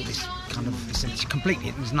and see all this kind of essentially completely.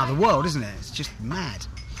 It was another world, isn't it? It's just mad.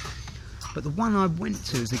 But the one I went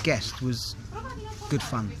to as a guest was good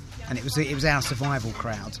fun, and it was our survival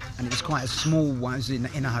crowd, and it was quite a small one. It was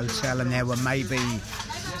in a hotel, and there were maybe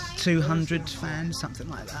 200 fans, something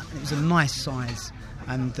like that. And it was a nice size,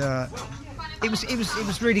 and it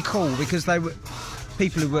was really cool because they were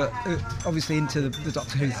people who were obviously into the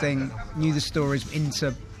Doctor Who thing, knew the stories,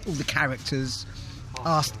 into all the characters,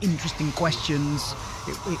 asked interesting questions.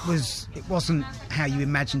 It wasn't how you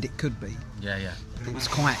imagined it could be. Yeah. It was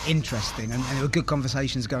quite interesting, and there were good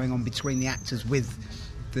conversations going on between the actors with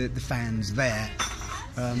the fans there.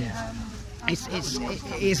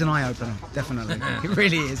 It is an eye-opener, definitely. It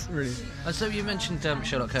really is. So you mentioned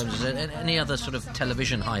Sherlock Holmes. Is there any other sort of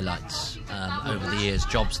television highlights over the years,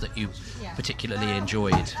 jobs that you particularly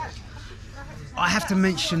enjoyed? I have to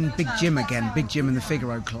mention Big Jim again, Big Jim and the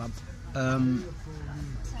Figaro Club,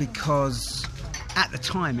 because at the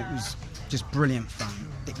time it was just brilliant fun.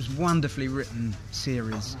 It was wonderfully written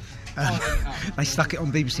series. They stuck it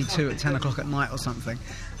on BBC Two at 10 o'clock at night or something,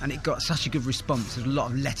 and it got such a good response. There's a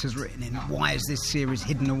lot of letters written in. Why is this series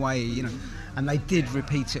hidden away? And they did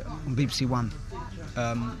repeat it on BBC One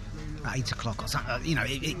at 8 o'clock or something.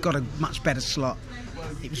 It got a much better slot.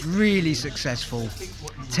 It was really successful.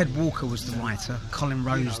 Ted Walker was the writer, Colin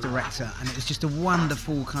Rose director, and it was just a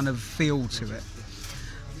wonderful kind of feel to it.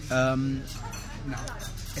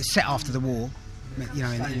 It's set after the war,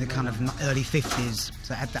 in the kind of early 50s,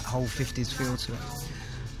 so it had that whole 50s feel to it.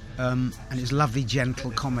 And it was lovely,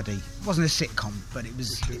 gentle comedy. It wasn't a sitcom, but it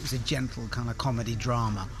was a gentle kind of comedy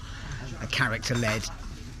drama, a character-led.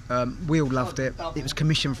 We all loved it. It was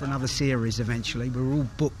commissioned for another series eventually. We were all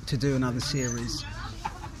booked to do another series.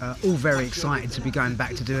 All very excited to be going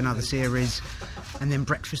back to do another series. And then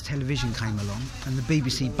breakfast television came along, and the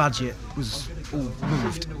BBC budget was all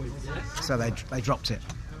moved, so they dropped it.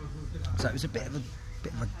 So it was a bit of a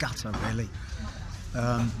gutter, really.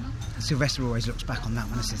 Sylvester always looks back on that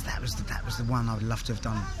one and says that was the one I would love to have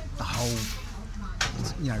done the whole,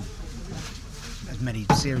 as many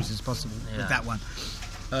series as possible with that one.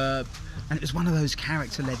 And it was one of those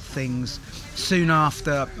character-led things. Soon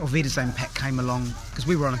after, Auf Wiedersehen Pet came along, because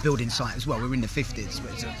we were on a building site as well. We were in the 50s,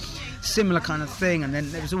 but it's a similar kind of thing. And then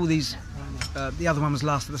there was all these. The other one was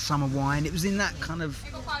Last of the Summer Wine. It was in that kind of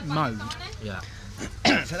mode. Yeah.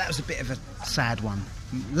 So that was a bit of a sad one.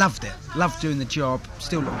 Loved it. Loved doing the job.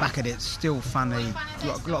 Still look back at it. Still funny. A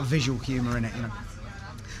lot of visual humour in it.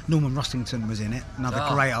 Norman Rossington was in it. Another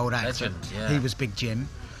great old actor. Legend, yeah. He was Big Jim.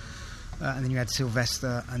 And then you had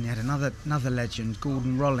Sylvester, and you had another legend,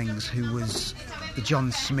 Gordon Rollings, who was the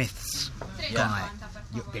John Smith's guy,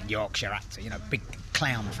 big Yorkshire actor, big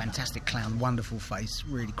clown, fantastic clown, wonderful face,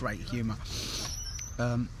 really great humour.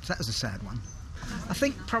 So that was a sad one. I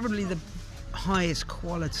think probably the highest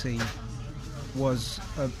quality was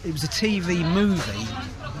it was a TV movie.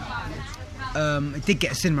 It did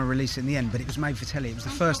get a cinema release in the end, but it was made for telly. It was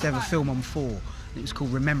the first ever film on 4. It was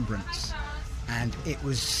called Remembrance. And it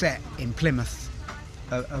was set in Plymouth,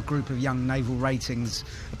 a group of young naval ratings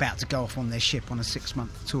about to go off on their ship on a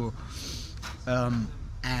 6-month tour.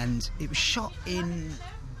 And it was shot in,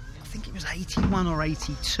 I think it was 81 or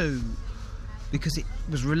 82, because it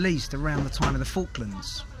was released around the time of the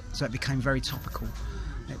Falklands, so it became very topical.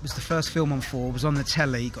 It was the first film on 4, was on the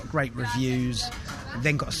telly, got great reviews, and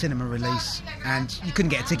then got a cinema release, and you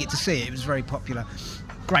couldn't get a ticket to see it. It was very popular.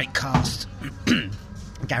 Great cast.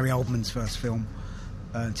 Gary Oldman's first film.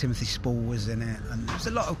 Timothy Spall was in it, and there was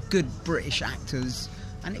a lot of good British actors,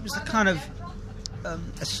 and it was the kind of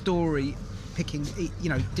a story picking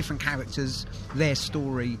different characters, their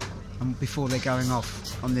story, before they're going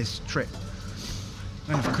off on this trip.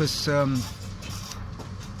 And of course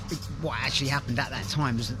what actually happened at that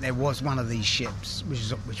time was that there was one of these ships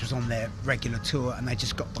which was on their regular tour, and they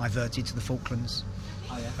just got diverted to the Falklands.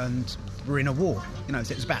 And we're in a war, so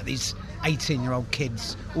it was about these 18-year-old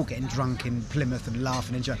kids all getting drunk in Plymouth and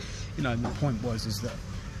laughing and joking, and the point was that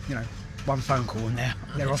one phone call and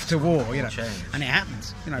they're off to war, you know. And it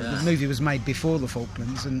happens. You know, the movie was made before the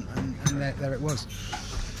Falklands, and there it was.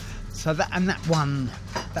 So that won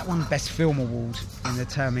Best Film Award in the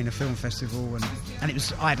Taormina Film Festival, and it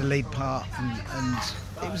was, I had a lead part, and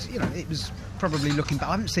it was, you know, it was probably looking back.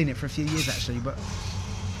 I haven't seen it for a few years actually, but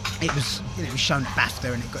it was, you know, it was shown at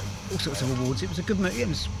BAFTA and it got all sorts of awards. It was a good movie. It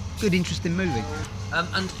was a good, interesting movie.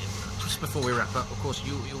 And just before we wrap up, of course,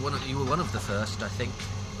 you were one of the first, I think,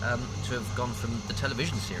 to have gone from the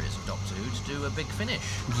television series of Doctor Who to do a big finish.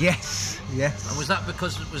 Yes. And was that a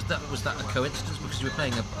coincidence because you were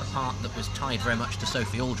playing a part that was tied very much to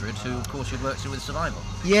Sophie Aldred, who of course you'd worked with Survival?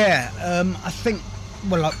 Yeah, I think.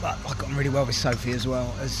 Well, I got on really well with Sophie as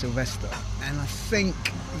well as Sylvester, and I think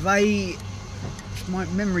they, if my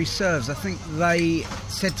memory serves, I think they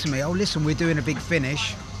said to me, "Oh, listen, we're doing a big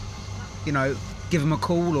finish. You know, give them a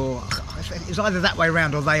call," or it was either that way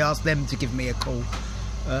around, or they asked them to give me a call.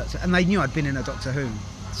 And they knew I'd been in a Doctor Who,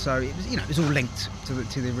 so it was, you know, it was all linked to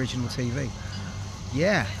the original TV.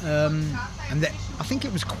 Yeah, and I think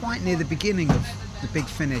it was quite near the beginning of the big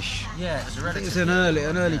finish. Yeah, it was an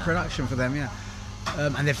early production for them. Yeah,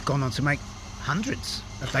 and they've gone on to make hundreds.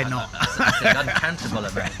 Have they not? That's uncountable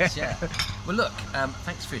amounts. Yeah. Well, look,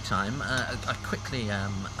 thanks for your time. I quickly,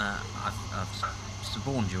 I've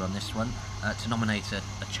suborned you on this one to nominate a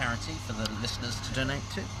charity for the listeners to donate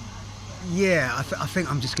to. Yeah, I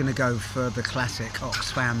think I'm just going to go for the classic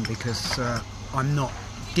Oxfam, because I'm not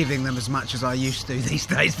giving them as much as I used to these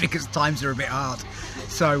days because times are a bit hard.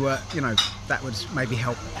 So, you know, that would maybe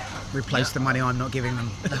help replace the money I'm not giving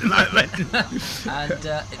them at the moment. And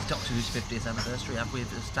it's Doctor Who's 50th anniversary, have we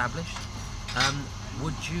established?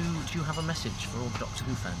 Do you have a message for all the Doctor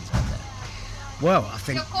Who fans out there? Well, I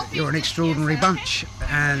think you're an extraordinary bunch,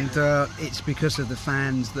 and it's because of the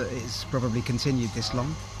fans that it's probably continued this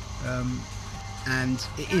long. And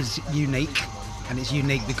it is unique, and it's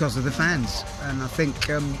unique because of the fans. And I think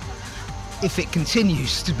if it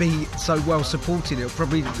continues to be so well supported, it'll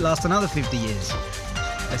probably last another 50 years.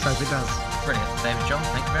 Let's hope it does. Brilliant. David, John,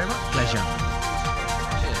 thank you very much. Pleasure.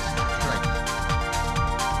 Cheers. Great.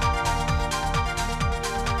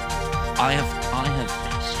 I have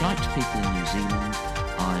Skyped people in New Zealand.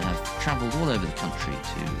 I have travelled all over the country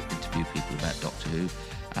to interview people about Doctor Who.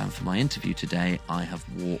 And for my interview today, I have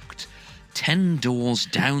walked 10 doors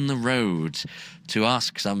down the road to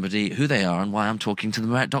ask somebody who they are and why I'm talking to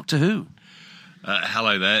them about Doctor Who.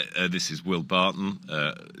 Hello there, this is Will Barton.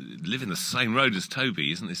 Live in the same road as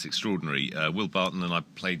Toby, isn't this extraordinary? Will Barton, and I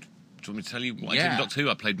played, do you want me to tell you what I did in Doctor Who?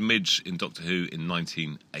 I played Midge in Doctor Who in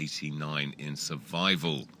 1989 in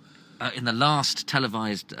Survival. In the last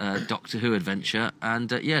televised Doctor Who adventure, and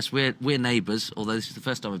yes, we're neighbours, although this is the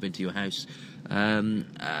first time I've been to your house. And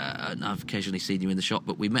I've occasionally seen you in the shop,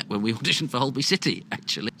 but we met when we auditioned for Holby City,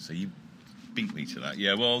 actually. So you beat me to that.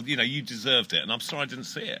 Yeah, well, you know, you deserved it, and I'm sorry I didn't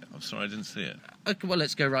see it. Okay, well,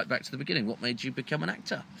 let's go right back to the beginning. What made you become an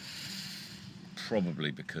actor?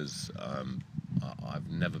 Probably because I've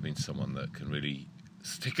never been someone that can really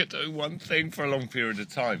stick at doing one thing for a long period of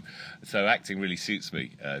time. So acting really suits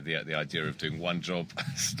me. The idea of doing one job,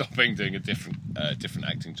 stopping, doing a different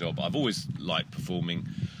acting job. I've always liked performing,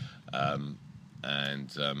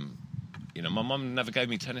 and you know, my mum never gave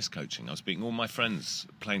me tennis coaching. I was beating all my friends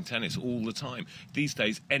playing tennis all the time. These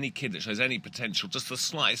days, any kid that shows any potential, just the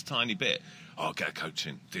slightest tiny bit, oh, get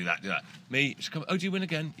coaching, do that. Me, she come, oh, do you win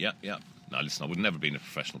again? Yeah. No, listen, I would never have been a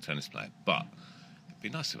professional tennis player, but it'd be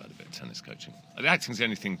nice to have had a bit of tennis coaching. Acting's the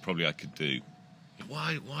only thing probably I could do.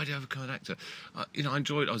 Why do I become an actor? You know, I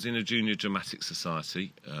enjoyed. I was in a junior dramatic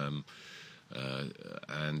society, and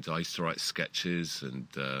I used to write sketches, and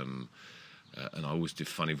I always did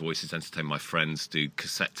funny voices, entertain my friends, do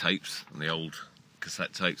cassette tapes, and the old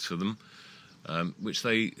cassette tapes for them, which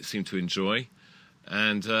they seemed to enjoy.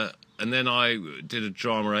 And then I did a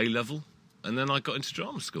drama A level, and then I got into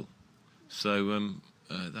drama school. So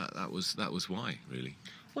that was why, really.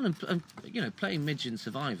 Well, and you know, playing Midge in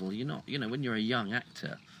Survival, you're not, you know, when you're a young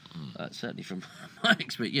actor, certainly from my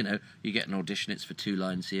experience, you know, you get an audition, it's for 2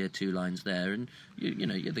 lines here, 2 lines there, and you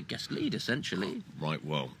know, you're the guest lead essentially. Oh, right.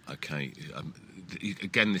 Well, okay.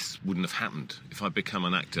 Again, this wouldn't have happened if I'd become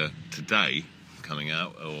an actor today, coming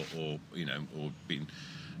out, or you know, or been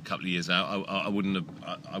a couple of years out. I wouldn't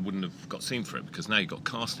have got seen for it, because now you've got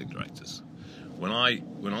casting directors. When I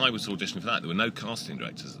was auditioning for that, there were no casting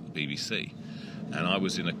directors at the BBC. And I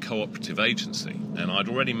was in a cooperative agency, and I'd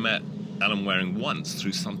already met Alan Waring once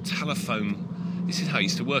through some telephone. This is how it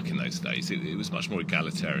used to work in those days. It was much more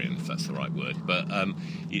egalitarian, if that's the right word. But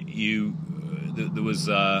there was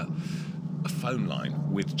a phone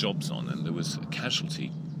line with jobs on, and there was a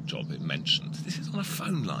casualty job it mentioned. This is on a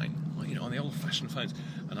phone line. Like, on the old-fashioned phones.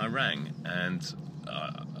 And I rang, and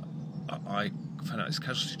I found out his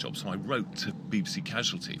Casualty job, so I wrote to BBC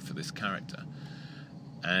Casualty for this character.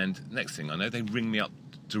 And next thing I know, they ring me up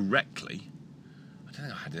directly. I don't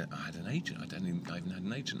think I had an agent. I even had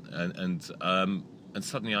an agent. And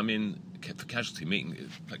suddenly I'm in for Casualty meeting,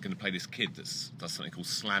 going to play this kid that does something called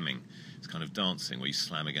slamming. It's kind of dancing where you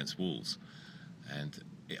slam against walls. And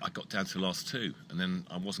I got down to the last two, and then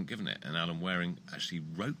I wasn't given it. And Alan Waring actually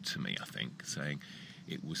wrote to me, I think, saying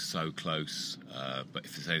it was so close, but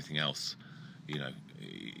if there's anything else,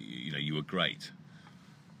 you were great.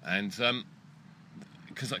 And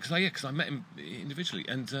because I met him individually,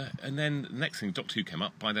 and then the next thing, Doctor Who came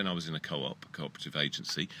up. By then I was in a cooperative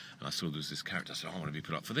agency, and I saw there was this character. I said, I want to be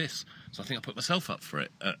put up for this. So I think I put myself up for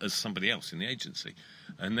it as somebody else in the agency.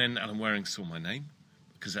 And then Alan Waring saw my name,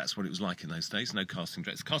 because that's what it was like in those days. No casting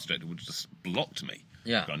director. The casting director would have just blocked me.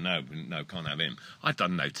 Yeah. Gone, no, can't have him. I'd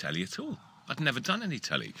done no telly at all. I'd never done any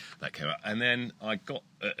telly. That came out, and then I got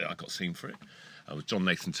seen for it. John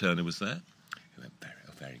Nathan Turner was there. He went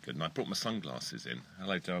very good. And I brought my sunglasses in.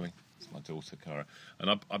 Hello, darling. It's my daughter, Cara.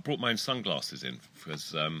 And I brought my own sunglasses in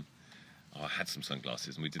because I had some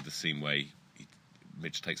sunglasses, and we did the scene where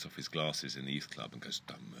Midge takes off his glasses in the youth club and goes,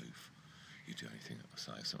 "Don't move. You do anything I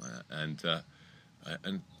say," something like that.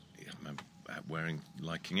 And I remember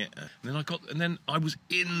liking it. And then I was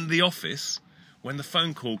in the office when the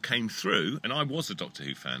phone call came through, and I was a Doctor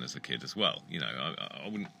Who fan as a kid as well. I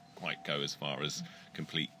wouldn't quite go as far as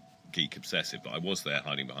complete geek obsessive, but I was there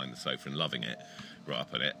hiding behind the sofa and loving it, right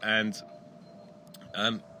up at it. And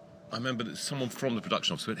I remember that someone from the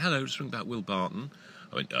production office went, "Hello, just ring about Will Barton."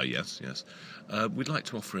 I went, yes. We'd like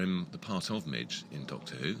to offer him the part of Midge in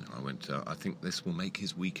Doctor Who. I went, I think this will make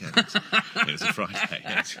his weekend. It was a Friday.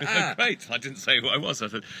 Yeah. She went, "Oh, great." I didn't say who I was. I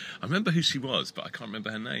said, I remember who she was, but I can't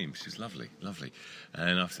remember her name. She was lovely.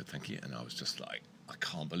 And I said, "Thank you." And I was just like, I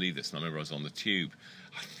can't believe this. And I remember I was on the tube.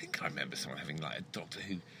 I think I remember someone having like a Doctor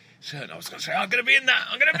Who shirt. And I was going to say, I'm going to be in that.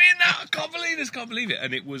 I can't believe it.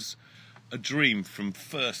 And it was a dream from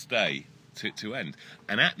first day to end.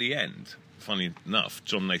 And at the end, funny enough,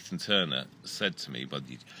 John Nathan Turner said to me, "Well,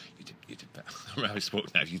 you did better." I don't know how he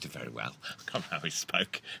spoke now. "You did very well." I can't remember how he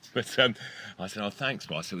spoke. But I said, "Oh, thanks,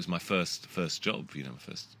 boss. It was my first job, my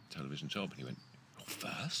first television job." And he went, "Your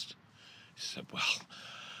first?" He said, "Well,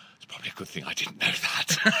 it's probably a good thing I didn't know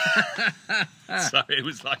that." So it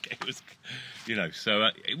was, so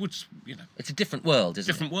it was, It's a different world, isn't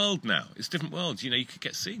it? Different world now. It's a different world. You could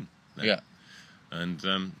get seen now. Yeah. And,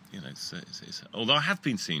 it's although I have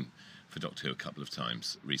been seen for Doctor Who a couple of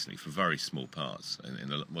times recently for very small parts,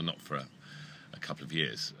 not for a couple of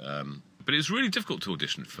years. But it's really difficult to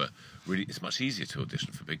audition for. It's much easier to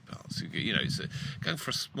audition for big parts. Going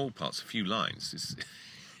for small parts, a few lines.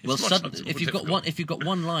 If you've got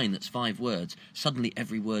one line that's 5 words, suddenly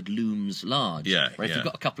every word looms large. Yeah. Where if you've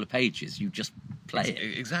got a couple of pages, you just play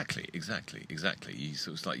it. Exactly. It's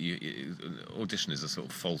like audition is a sort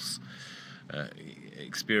of false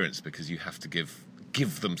experience because you have to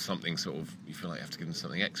give them something sort of, you feel like you have to give them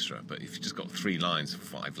something extra. But if you've just got 3 lines,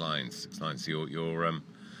 5 lines, 6 lines, you're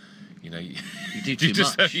you do too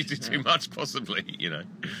much. You do too much, possibly,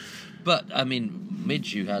 But I mean,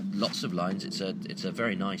 Midge, you had lots of lines. It's a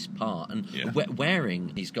very nice part, and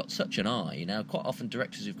Waring, he's got such an eye. Now, quite often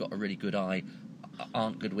directors who've got a really good eye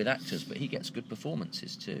aren't good with actors, but he gets good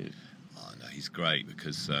performances too. Oh no, he's great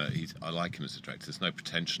because I like him as a director. There's no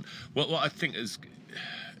pretension. What I think is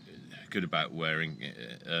good about Waring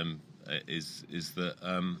is that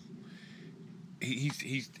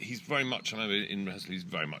he's very much. I remember in rehearsal, he's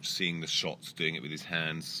very much seeing the shots, doing it with his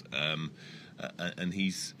hands, and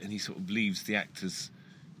he sort of leaves the actors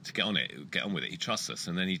to get on with it. He trusts us,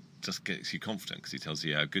 and then he just gets you confident because he tells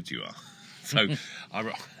you how good you are. So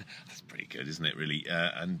that's pretty good, isn't it? Really,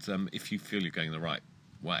 and if you feel you're going the right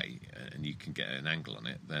way and you can get an angle on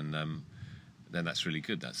it, then that's really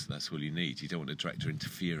good. That's all you need. You don't want a director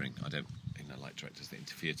interfering. I don't like directors that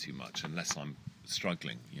interfere too much unless I'm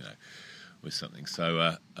struggling, with something.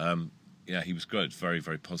 So he was good. Very,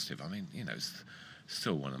 very positive. I mean, it's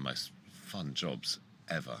still one of the most fun jobs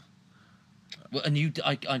ever. Well, and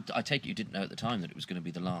I take it you didn't know at the time that it was going to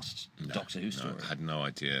be the last Doctor Who story. I had no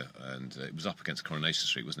idea, and it was up against Coronation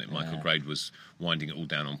Street, wasn't it? Michael Grade was winding it all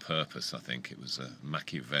down on purpose. I think it was a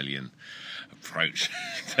Machiavellian approach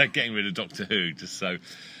to getting rid of Doctor Who, just so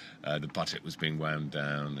the budget was being wound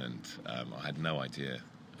down, and I had no idea,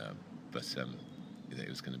 but it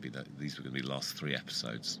was going to be these were going to be the last 3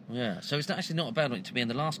 episodes. Yeah, so it's actually not a bad one to be in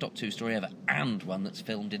the last Doctor Who story ever, and one that's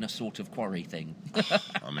filmed in a sort of quarry thing.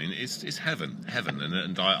 I mean, it's heaven,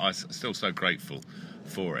 and I'm still so grateful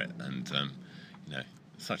for it, and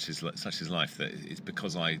such is life, that it's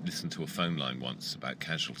because I listened to a phone line once about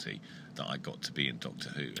casualty that I got to be in Doctor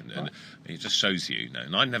Who, and it just shows you,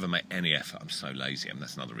 and I never make any effort. I'm so lazy, and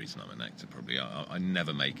that's another reason I'm an actor, probably. I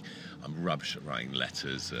never make. I'm rubbish at writing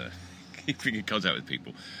letters, keeping in contact with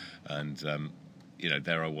people, and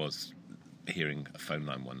there I was hearing a phone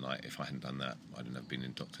line one night. If I hadn't done that, I'd have never been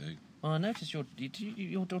in Doctor Who. Well, I noticed your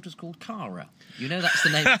daughter's called Cara. You know that's the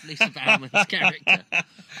name of Lisa Bowerman's character.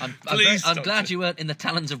 I'm glad you weren't in the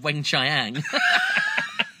talons of Weng Chiang.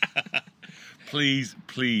 Please,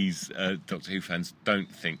 Doctor Who fans, don't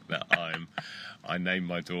think that I named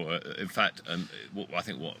my daughter. In fact, I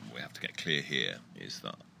think what we have to get clear here is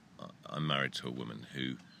that I'm married to a woman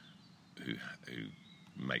who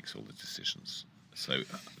makes all the decisions. So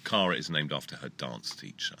Cara is named after her dance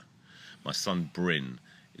teacher. My son Bryn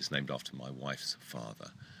is named after my wife's father.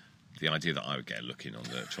 The idea that I would get a look in on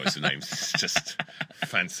the choice of names is just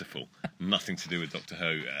fanciful. Nothing to do with Doctor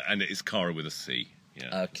Who, and it is Cara with a C.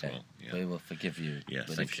 Yeah, okay, well, yeah. We will forgive you. Yeah,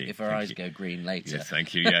 but thank you. If our eyes go green later. Yeah,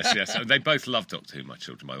 thank you. Yes. They both love Doctor Who, my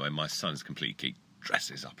children, by the way. My son's complete geek,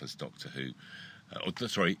 dresses up as Doctor Who.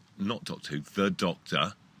 Sorry, not Doctor Who, the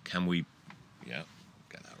Doctor. Can we... Yeah,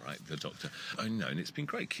 get that right, the Doctor. Oh, no, and it's been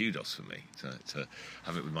great kudos for me to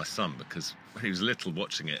have it with my son, because when he was little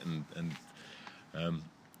watching it and I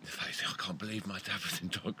can't believe my dad was in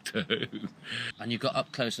Doctor Who. And you got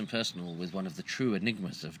up close and personal with one of the true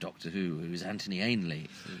enigmas of Doctor Who, who's Anthony Ainley.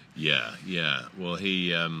 Yeah. Well,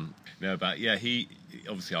 he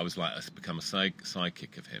obviously I was like, I've become a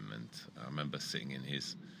sidekick of him, and I remember sitting in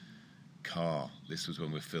his car. This was when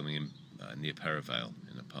we were filming him near Perivale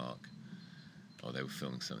in a park. Or they were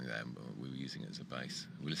filming something there, and we were using it as a base.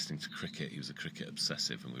 We were listening to cricket. He was a cricket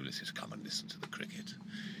obsessive, and we were listening to, come and listen to the cricket.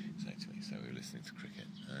 He said to me, so we were listening to cricket,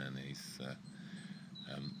 and he's,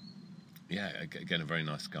 again, a very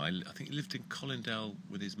nice guy. I think he lived in Colindale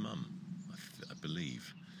with his mum, I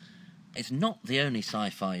believe. It's not the only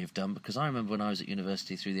sci-fi you've done, because I remember when I was at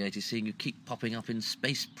university through the 80s seeing you keep popping up in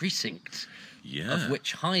Space Precinct, of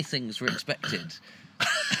which high things were expected.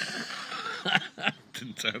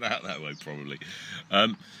 Didn't turn out that way, probably.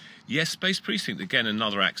 Yes, Space Precinct, again,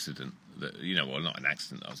 another accident. Not an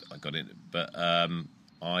accident, I got in, but I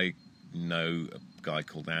know a guy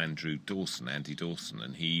called Andy Dawson, and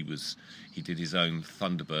he did his own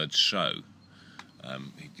Thunderbird show.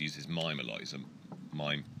 He uses mime a lot. He's a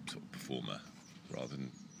mime sort of performer rather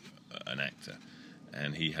than an actor,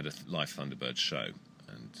 and he had a live Thunderbird show,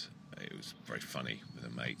 and it was very funny with a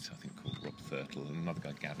mate, I think, called Rob Thurtle, and another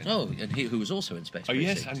guy, Gavin. Oh, and who was also in Space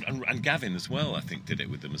Precinct. Oh, yes, and Gavin as well, I think, did it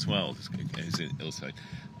with them as well, who's also.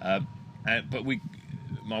 But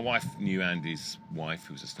my wife knew Andy's wife,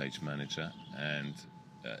 who was a stage manager, and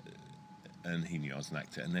he knew I was an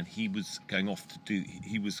actor, and then he was going off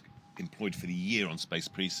he was employed for the year on Space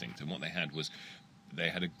Precinct, and what they had was, they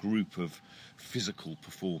had a group of physical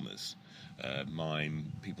performers,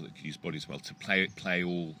 mime, people that could use bodies well, to play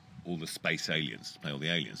all the space aliens, to play all the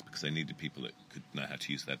aliens, because they needed people that could know how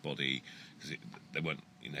to use their body, because they weren't,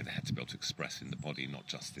 they had to be able to express in the body, not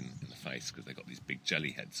just in the face, because they got these big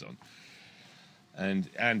jelly heads on. And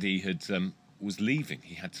Andy was leaving.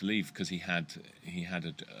 He had to leave because he had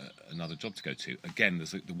another job to go to. Again, there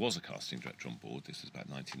was a casting director on board. This was about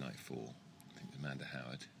 1994, I think, Amanda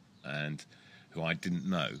Howard, and who I didn't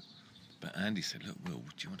know. But Andy said, "Look, Will,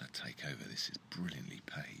 do you want to take over? This is brilliantly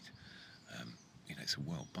paid. It's a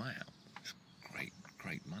world buyout. It's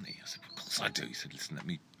great money." I said, "Of course I do." He said, "Listen, let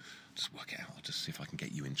me just work it out. I'll just see if I can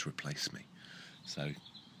get you in to replace me." So,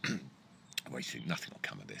 well, he said, "Nothing will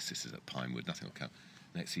come of this. This is at Pinewood. Nothing will come."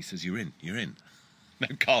 Next, he says, "You're in. No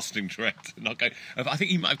casting director." And I'll go, I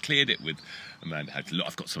think he might have cleared it with Amanda Howard. "Look,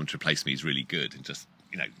 I've got someone to replace me. He's really good." And just,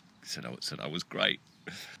 said I was great.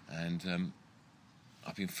 And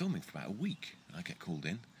I've been filming for about a week. And I get called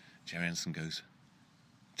in. Jerry Anderson goes,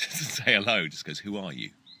 just to say hello, just goes, "Who are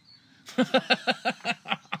you?"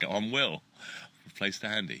 I go, "I'm Will. Replaced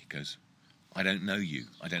Andy." He goes, "I don't know you.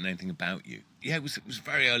 I don't know anything about you." Yeah, it was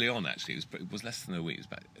very early on, actually. It was less than a week. It was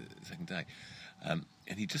about the second day. And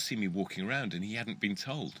he'd just seen me walking around, and he hadn't been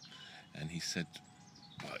told. And he said,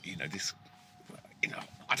 "Well, this,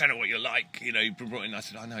 I don't know what you're like. You've been brought in." I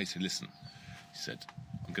said, "I know." He said, "Listen," he said,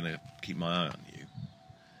 "I'm going to keep my eye on you.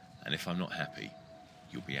 And if I'm not happy,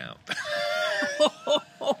 you'll be out."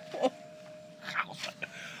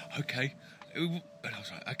 Okay. And I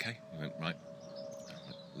was like, okay. I went, right. I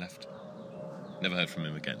went left, Never heard from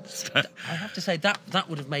him again. I have to say that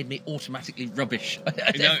would have made me automatically rubbish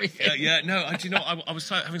at everything. Do you know, I was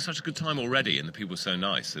having such a good time already, and the people were so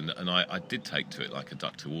nice, and I did take to it like a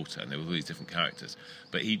duck to water, and there were all these different characters.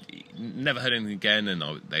 But he never heard anything again, and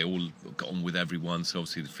they all got on with everyone, so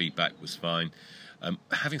obviously the feedback was fine.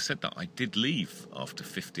 Having said that, I did leave after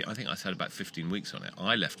 15. I think I had about 15 weeks on it.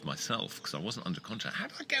 I left myself because I wasn't under contract. How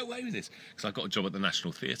did I get away with this? Because I got a job at the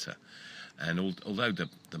National Theatre. And although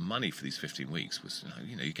the money for these 15 weeks was,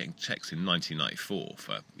 you're getting checks in 1994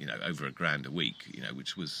 for, over £1,000 a week,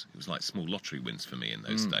 which was like small lottery wins for me in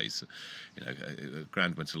those days.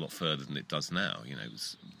 £1,000 went a lot further than it does now. It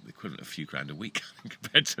was the equivalent of a few grand a week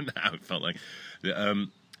compared to now, it felt like. I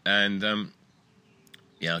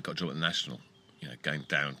got a job at the National, going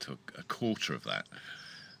down to a quarter of that.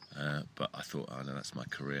 But I thought, no, that's my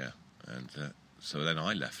career. And so then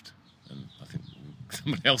I left. And I think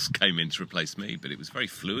somebody else came in to replace me, but it was very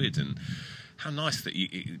fluid, and how nice that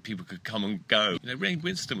people could come and go. Ray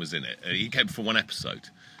Winston was in it. He came for one episode,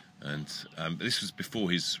 and this was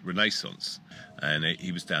before his renaissance, and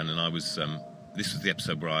he was down, and I was. This was the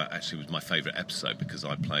episode where it was my favourite episode because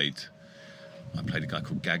I played a guy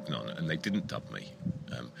called Gagnon, and they didn't dub me,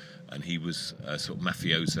 and he was a sort of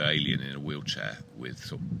mafioso alien in a wheelchair with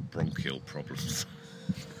sort of bronchial problems.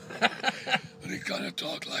 And he kind of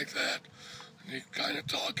talked like that. And he kind of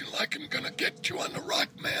talking like I'm going to get you on the rock,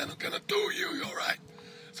 man. I'm going to do you, all right?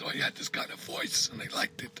 So he had this kind of voice, and they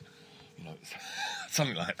liked it.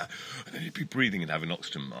 Something like that. And then he'd be breathing and have an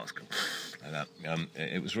oxygen mask. Like that.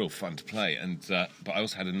 It was real fun to play. And but I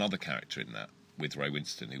also had another character in that with Ray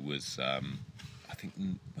Winston, who was, I think,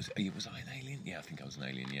 was I an alien? Yeah, I think I was an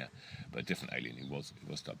alien, yeah. But a different alien who was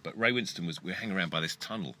dubbed. But Ray Winston we were hanging around by this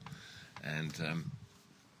tunnel, and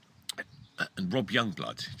Rob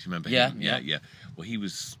Youngblood, do you remember him? Yeah. Well, he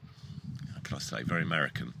was, how can I say, very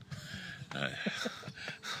American.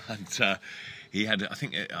 And he had, I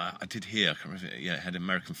think, I did hear, I can't remember, it had an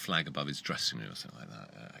American flag above his dressing room or something like that.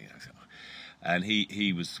 And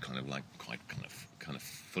he was kind of like quite kind of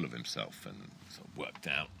full of himself and sort of worked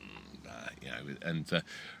out. And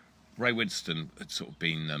Ray Winston had sort of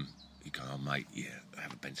been, he'd go, oh, mate, I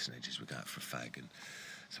have a Benson Hedges, we'll go out for a fag. And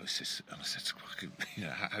so I said,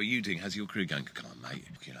 how are you doing? How's your career going? Come on, mate.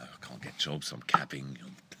 I can't get jobs. I'm cabbing.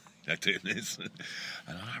 I'm doing this. And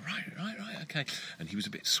I'm like, right, okay. And he was a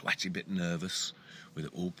bit sweaty, a bit nervous with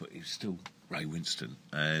it all, but he was still Ray Winston.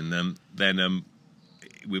 And then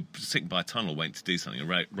we were sitting by a tunnel waiting to do something, and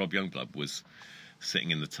Rob Youngblood was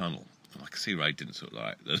sitting in the tunnel. And I could see Ray didn't sort of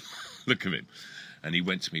like the look of him. And he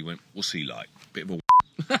went to me, what's he like? Bit of a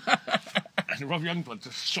And Rob Youngblood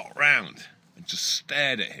just shot round and just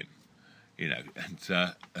stared at him,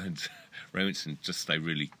 and Ray Winston just stayed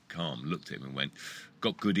really calm, looked at him and went,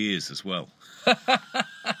 got good ears as well. I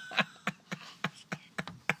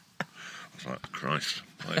was like, Christ,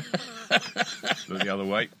 look the other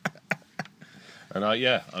way. And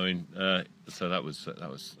so that was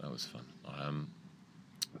fun.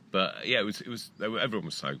 But yeah, it was everyone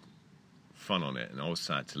was so fun on it, and I was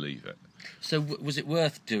sad to leave it. So was it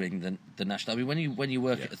worth doing the National? I mean, when you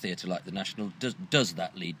work at a theatre like the National, does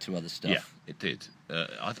that lead to other stuff? Yeah, it did.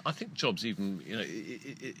 I think jobs even,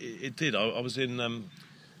 it did. I was in,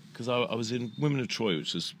 because I was in Women of Troy,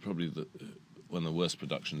 which was probably one of the worst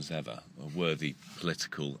productions ever, a worthy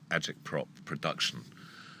political agitprop production,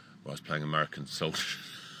 where I was playing American soldiers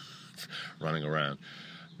running around.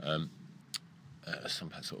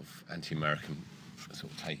 Some sort of anti-American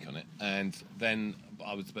sort of take on it, and then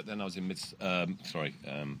I was in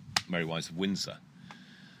Merry Wives of Windsor,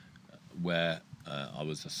 where I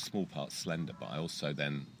was a small part Slender, but I also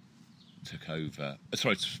then took over.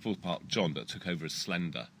 Small part John, but took over as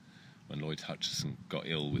Slender when Lloyd Hutchison got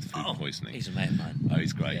ill with food poisoning. He's a mate of mine. Oh,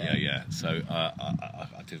 he's great. Yeah. So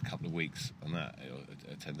I did a couple of weeks on that,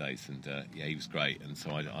 10 days, and he was great. And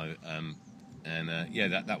so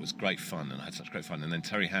that was great fun, and I had such great fun. And then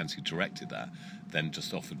Terry Hands, who directed that, then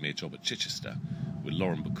just offered me a job at Chichester with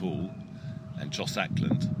Lauren Bacall and Joss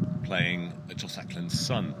Ackland playing Joss Ackland's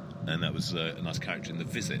son, and that was a nice character in The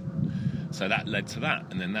Visit. So that led to that,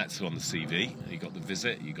 and then that's on the CV. You got The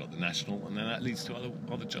Visit, you got the National, and then that leads to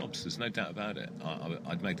other jobs. There's no doubt about it.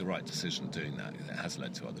 I'd made the right decision doing that. It has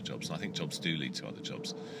led to other jobs, and I think jobs do lead to other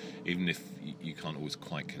jobs, even if you can't always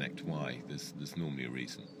quite connect why. There's normally a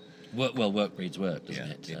reason. Work breeds work, doesn't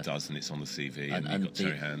it? It does, and it's on the CV, and you've got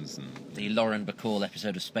Terry Hands. And the Lauren Bacall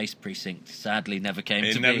episode of Space Precinct sadly never came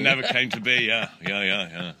to be. It never came to be, yeah.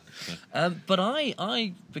 But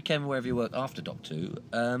I became aware of your work after Doctor Who,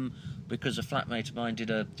 because a flatmate of mine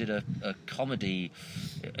did a comedy.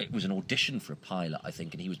 It was an audition for a pilot, I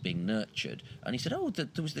think, and he was being nurtured. And he said, "Oh, there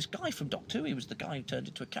was this guy from Doctor Who. He was the guy who turned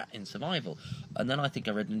into a cat in Survival." And then I think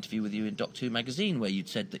I read an interview with you in Doctor Who magazine where you'd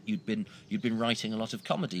said that you'd been writing a lot of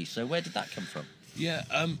comedy. So where did that come from? Yeah,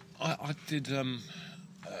 I did.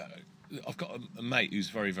 I've got a mate who's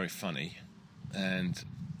very, very funny, and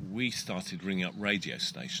we started ringing up radio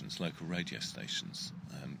stations, local radio stations.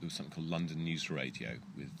 There was something called London News Radio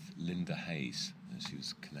with Linda Hayes. She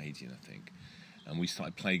was Canadian, I think. And we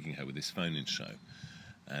started plaguing her with this phone-in show.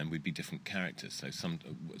 And we'd be different characters. So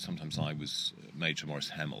sometimes I was Major Morris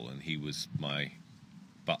Hemmel, and he was my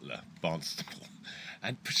butler, Barnstable.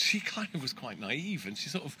 But she kind of was quite naive, and she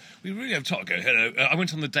sort of, we really have to go, hello. I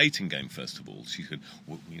went on the dating game, first of all. She said,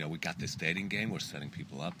 well, we got this dating game, we're setting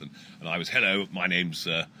people up. And I was, hello, my name's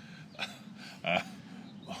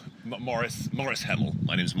Morris Hemmel.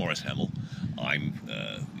 My name's Morris Hemmel. I'm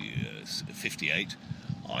 58.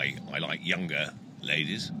 I like younger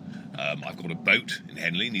ladies. I've got a boat in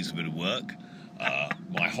Henley, needs a bit of work.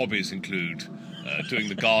 My hobbies include doing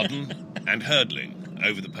the garden and hurdling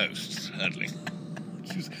over the posts, hurdling.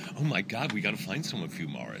 She was, oh my God, we got to find someone for you,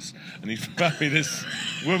 Morris. And he found me this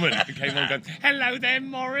woman who came on going, hello there,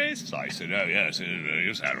 Morris. So I said, oh yes,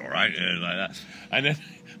 you sound all right, like that. And then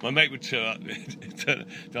my mate would turn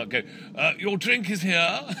up, go, your drink is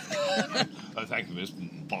here. Oh, thank you,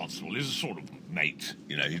 Mr. Barnstable. He's a sort of mate,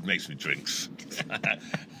 he makes me drinks.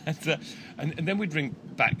 and then we'd ring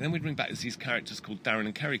back. As these characters called Darren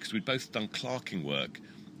and Kerry, because we'd both done clerking work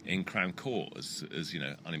in Crown Court as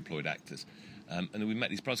unemployed actors. And then we met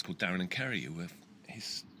these brothers called Darren and Kerry who were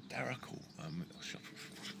hysterical.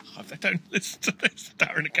 They don't listen to this,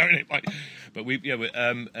 Darren and Kerry. But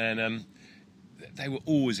they were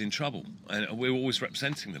always in trouble, and we were always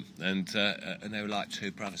representing them. And they were like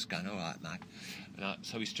two brothers going, all right, mate.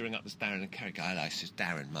 So we used to ring up this Darren and Kerry guy. Hello, this is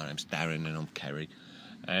Darren. My name's Darren, and I'm Kerry.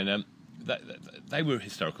 And they were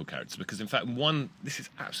hysterical characters because, in fact, this is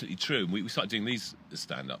absolutely true. We started doing these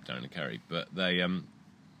stand-up, Darren and Kerry, but they...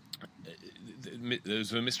 there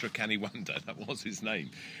was a Mr. Canny Wonder, that was his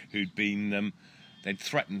name, who'd been... they'd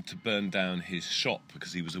threatened to burn down his shop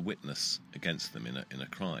because he was a witness against them in a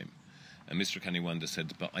crime. And Mr. Canny Wonder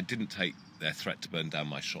said, but I didn't take their threat to burn down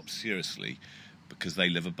my shop seriously because they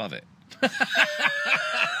live above it.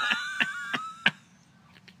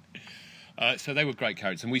 So they were great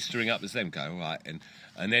characters, and we used to ring up as them, go, all right,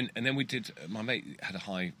 and then we did. My mate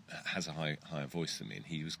has a higher voice than me, and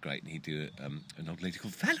he was great, and he'd do an old lady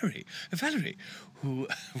called Valerie, who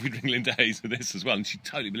we'd ring Linda Hayes with this as well, and she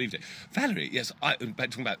totally believed it. Valerie, yes,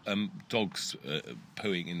 talking about dogs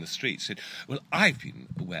pooing in the streets. Said, well, I've been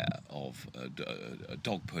aware of a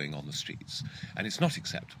dog pooing on the streets, and it's not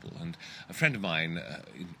acceptable. And a friend of mine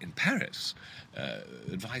in Paris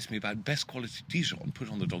advised me about best quality Dijon,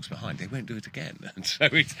 put on the dogs behind. They won't do it again. And so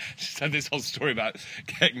we had this whole story about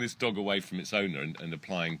getting this dog away from its owner and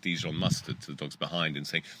applying Dijon mustard to the dogs behind and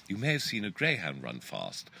saying, you may have seen a greyhound run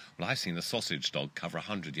fast. Well, I've seen a sausage dog cover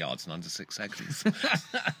 100 yards in under 6 seconds.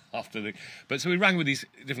 But so we rang with these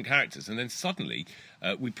different characters, and then suddenly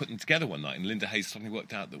we put them together one night, and Linda Hayes suddenly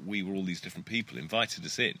worked out that we were all these different people, invited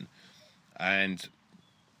us in, and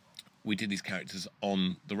we did these characters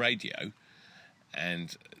on the radio.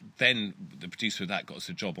 And then the producer of that got us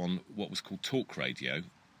a job on what was called Talk Radio.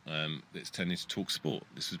 It's turned into Talk Sport.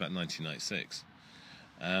 This was about 1996.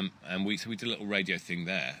 And we did a little radio thing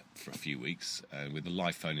there for a few weeks with a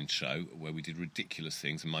live phone-in show where we did ridiculous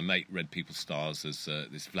things. And my mate read people's stars as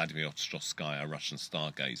this Vladimir Ostrovsky, a Russian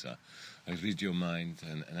stargazer. I read your mind,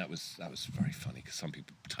 and that was very funny because some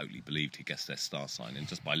people totally believed he guessed their star sign and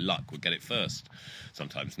just by luck would get it first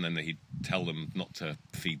sometimes. And then he'd tell them not to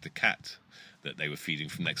feed the cat that they were feeding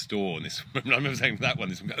from next door, and I remember saying that one.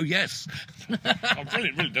 This one, oh yes, oh,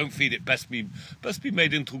 brilliant, really, don't feed it. Best be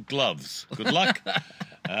made into gloves. Good luck.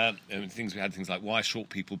 And things like why are short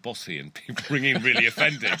people bossy, and people ringing really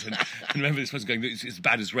offended. And remember this person going, it's as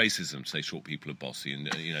bad as racism to say short people are bossy, and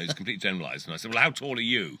it's completely generalised. And I said, well, how tall are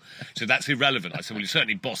you? So that's irrelevant. I said, well, you're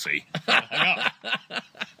certainly bossy. Hang up.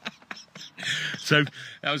 So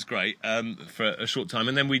that was great for a short time,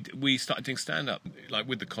 and then we started doing stand-up. Like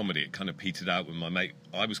with the comedy, it kind of petered out with my mate.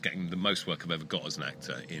 I was getting the most work I've ever got as an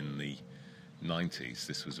actor in the 90s.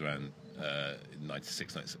 This was around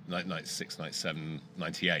 96, 97,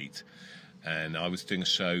 98, and I was doing a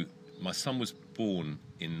show. My son was born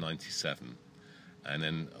in 97, and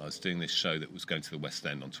then I was doing this show that was going to the West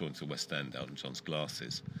End, on tour to the West End, Elton John's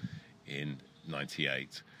Glasses, in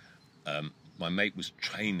 98. My mate was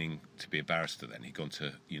training to be a barrister then. He'd gone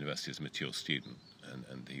to university as a mature student,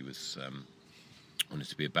 and he was wanted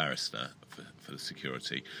to be a barrister for the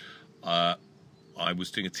security. I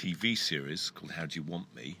was doing a TV series called How Do You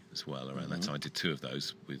Want Me as well around that time. I did 2 of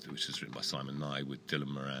those, which was written by Simon Nye with Dylan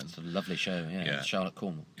Moran. It's a lovely show, yeah. Charlotte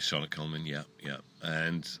Cornwall. Charlotte Coleman, yeah.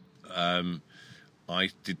 And I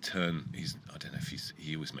did turn. I don't know if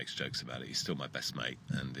he always makes jokes about it. He's still my best mate,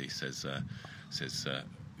 and he says,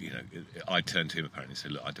 I turned to him apparently and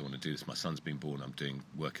said, look, I don't want to do this. My son's been born. I'm doing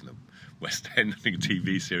work in the West End, doing a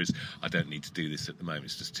TV series. I don't need to do this at the moment.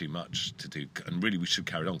 It's just too much to do. And really, we should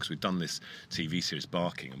carry it on because we've done this TV series,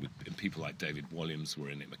 Barking, and people like David Williams were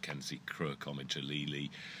in it, Mackenzie Crook, Omid Jalili,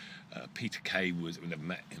 Peter Kay we never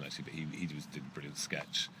met him actually, but he did a brilliant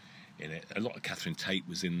sketch in it. A lot of Catherine Tate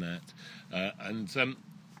was in that, and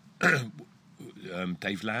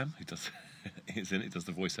Dave Lamb, who does. Is in it, does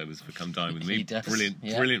the voiceovers for Come Dine With Me. He does, brilliant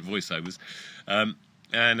voiceovers. And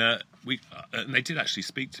they did actually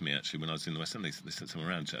speak to me actually when I was in the West End. They sent someone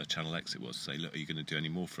around, Channel X it was, to say, look, are you going to do any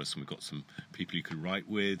more for us? And we've got some people you could write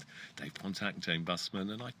with, Dave Pontac, Jane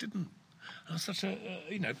Bussman, and I didn't. I was such a,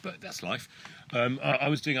 but that's life. I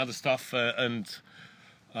was doing other stuff, and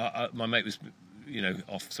my mate was,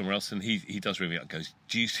 off somewhere else, and he does ring me up and goes,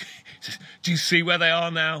 do you see where they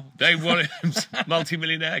are now? Dave Williams,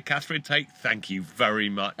 multi-millionaire, Catherine Tate, thank you very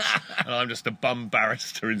much. And I'm just a bum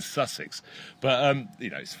barrister in Sussex. But,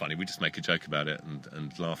 it's funny, we just make a joke about it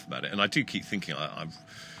and laugh about it. And I do keep thinking I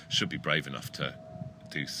should be brave enough to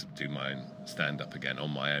do my own stand-up again on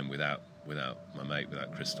my own without my mate,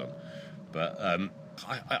 without Kriston. But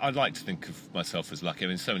I'd like to think of myself as lucky. I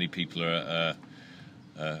mean, so many people are...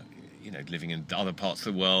 living in other parts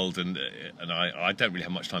of the world, and I don't really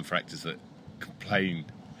have much time for actors that complain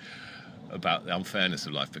about the unfairness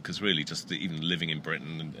of life, because really just even living in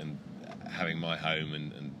Britain and having my home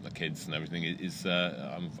and my kids and everything is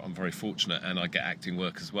I'm very fortunate, and I get acting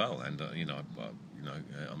work as well, and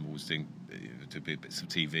I'm always do bits of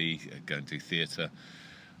TV, go and do theatre,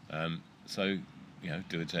 so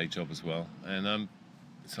do a day job as well, and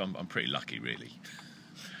so I'm pretty lucky really.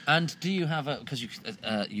 And do you have because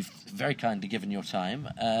you've very kindly given your time,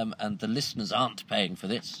 and the listeners aren't paying for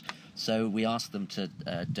this, so we asked them to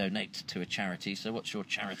donate to a charity. So what's your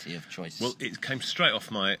charity of choice? Well, it came straight off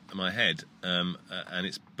my head, and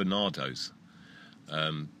it's Bernardo's,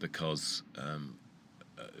 because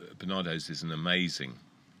Bernardo's is an amazing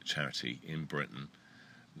charity in Britain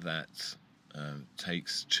that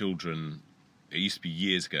takes children. It used to be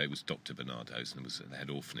years ago. It was Dr. Bernardo's, and they had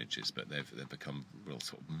orphanages, but they've become real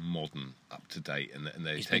sort of modern, up to date, and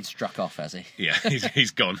they he's been struck off, has he? Yeah,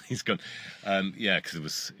 he's gone. He's gone. Because it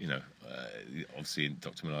was obviously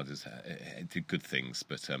Dr. Bernardo's did good things,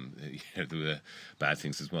 but there were bad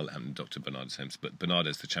things as well that happened in Dr. Bernardo's homes. But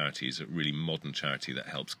Bernardo's, the charity, is a really modern charity that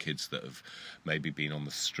helps kids that have maybe been on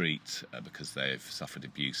the street because they've suffered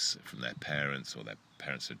abuse from their parents, or their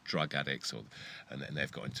parents are drug addicts, and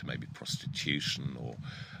they've got into maybe prostitution or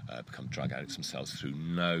become drug addicts themselves through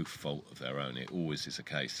no fault of their own. It always is a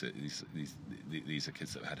case that these are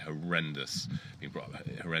kids that have had been brought up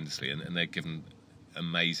horrendously, and they're given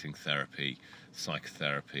amazing therapy,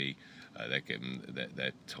 psychotherapy.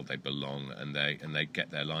 They're told they belong, and they get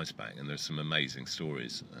their lives back. And there's some amazing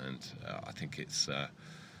stories, and I think it's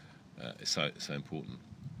so important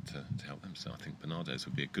to help them. So I think Bernardo's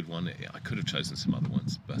would be a good one. I could have chosen some other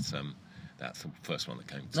ones, but that's the first one that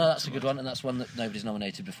came to No, that's a good one, and that's one that nobody's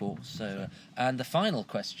nominated before. So, and the final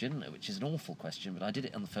question, which is an awful question, but I did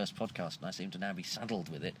it on the first podcast, and I seem to now be saddled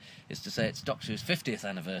with it, is to say it's Doctor Who's 50th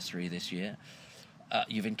anniversary this year.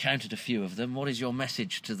 You've encountered a few of them. What is your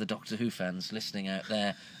message to the Doctor Who fans listening out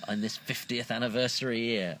there on this 50th anniversary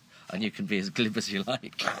year? And you can be as glib as you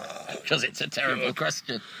like, because it's a terrible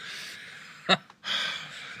question. I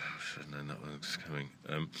should have known that one was coming.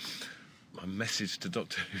 My message to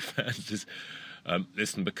Doctor Who fans is,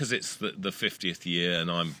 listen, because it's the 50th year, and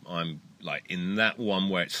I'm like in that one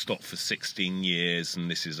where it stopped for 16 years, and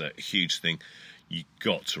this is a huge thing, you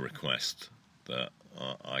got to request that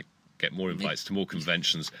I get more invites to more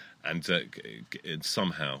conventions, and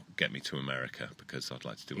somehow get me to America, because I'd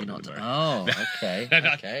like to do one in America. Oh, okay.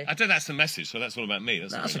 Okay. I don't know, that's the message, so that's all about me.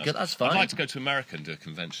 That's good. That's fine. I'd like to go to America and do a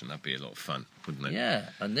convention. That'd be a lot of fun, wouldn't it? Yeah,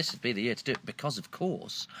 and this would be the year to do it, because, of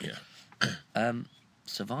course,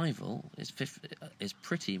 Survival is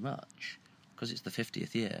pretty much, because it's the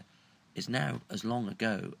 50th year, is now as long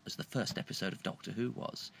ago as the first episode of Doctor Who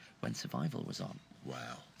was when Survival was on. Wow.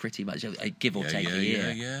 Pretty much, give or take a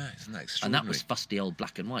year. Yeah. Isn't that extraordinary? And that was fusty old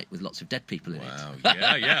black and white with lots of dead people in it.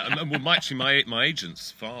 Wow, yeah. And well, actually, my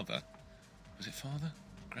agent's father, was it father?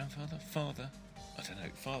 Grandfather? Father? I don't know.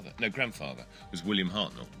 Father? No, grandfather was William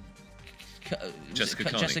Hartnell. Jessica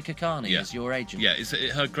Carney. Jessica Carney is your agent. Yeah, it's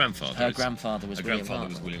her grandfather. Her grandfather was William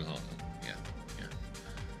Hartnell. William Hartnell. Yeah.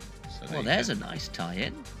 So Well, there's a nice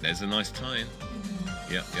tie-in. There's a nice tie-in.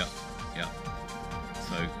 Yeah.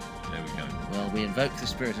 So there we go. Well, we invoke the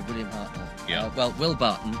spirit of William Hartnell. Yeah. Will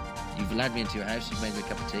Barton, you've allowed me into your house, you've made me a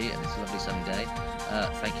cup of tea, and it's a lovely sunny day.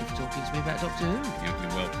 Thank you for talking to me about Doctor Who. You're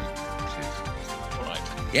welcome. Cheers. Right.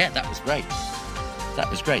 Yeah, that was great. That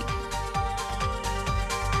was great.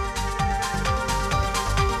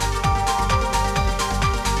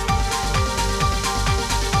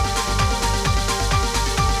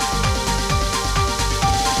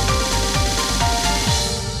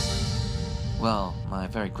 Well, my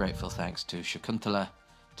very grateful thanks to Shakuntala,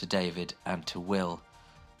 to David, and to Will.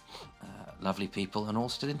 Lovely people, and all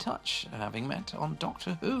still in touch, having met on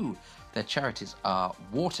Doctor Who. Their charities are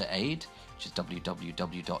WaterAid, which is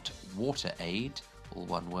www.wateraid, all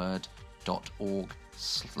one word, .org/UK/UK.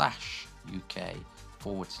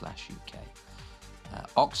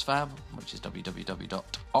 Oxfam, which is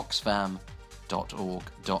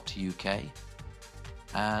www.oxfam.org.uk.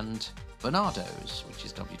 And Barnardos, which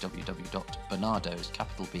is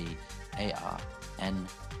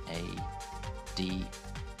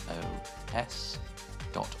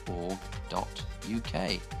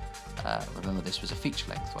Remember, this was a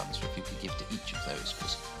feature-length one, so if you could give to each of those,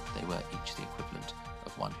 because they were each the equivalent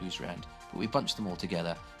of one Who's Round. But we bunched them all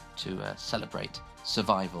together to celebrate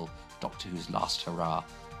survival, Doctor Who's last hurrah,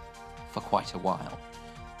 for quite a while.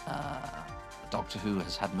 Doctor Who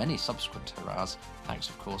has had many subsequent hurrahs, thanks,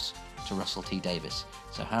 of course, to Russell T Davies.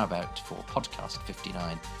 So how about for podcast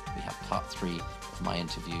 59, we have part 3 of my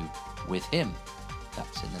interview with him.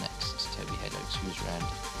 That's in the next Toby Hadoke's Who's Round.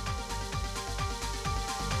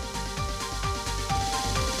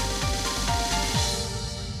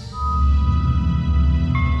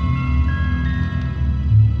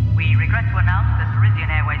 We regret to announce that Parisian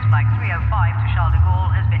Airways Flight 305 to Charles de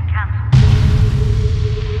Gaulle has been cancelled.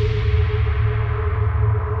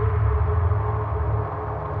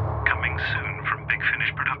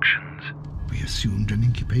 We assumed an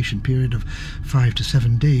incubation period of 5 to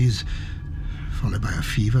 7 days, followed by a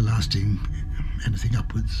fever lasting anything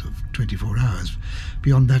upwards of 24 hours.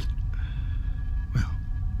 Beyond that, well,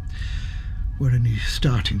 we're only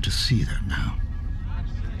starting to see that now.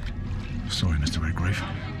 Sorry, Mr. Redgrave.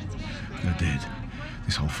 They're dead.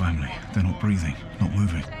 This whole family. They're not breathing, not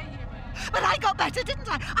moving. But I got better, didn't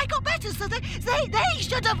I? I got better, so they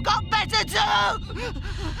should have got better too!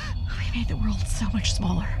 We made the world so much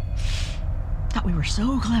smaller. Thought we were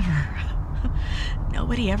so clever.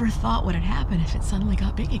 Nobody ever thought what had happened if it suddenly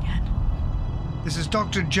got big again. This is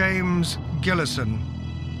Dr. James Gillison.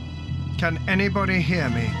 Can anybody hear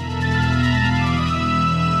me?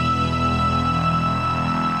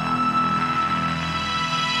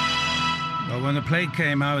 Well, when the plague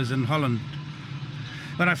came, I was in Holland.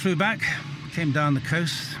 When I flew back, came down the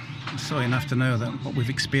coast, I saw enough to know that what we've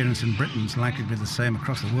experienced in Britain is likely to be the same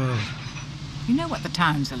across the world. You know what the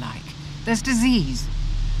towns are like. There's disease.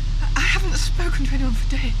 I haven't spoken to anyone for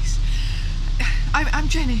days. I'm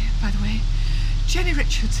Jenny, by the way. Jenny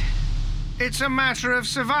Richards. It's a matter of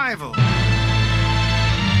survival.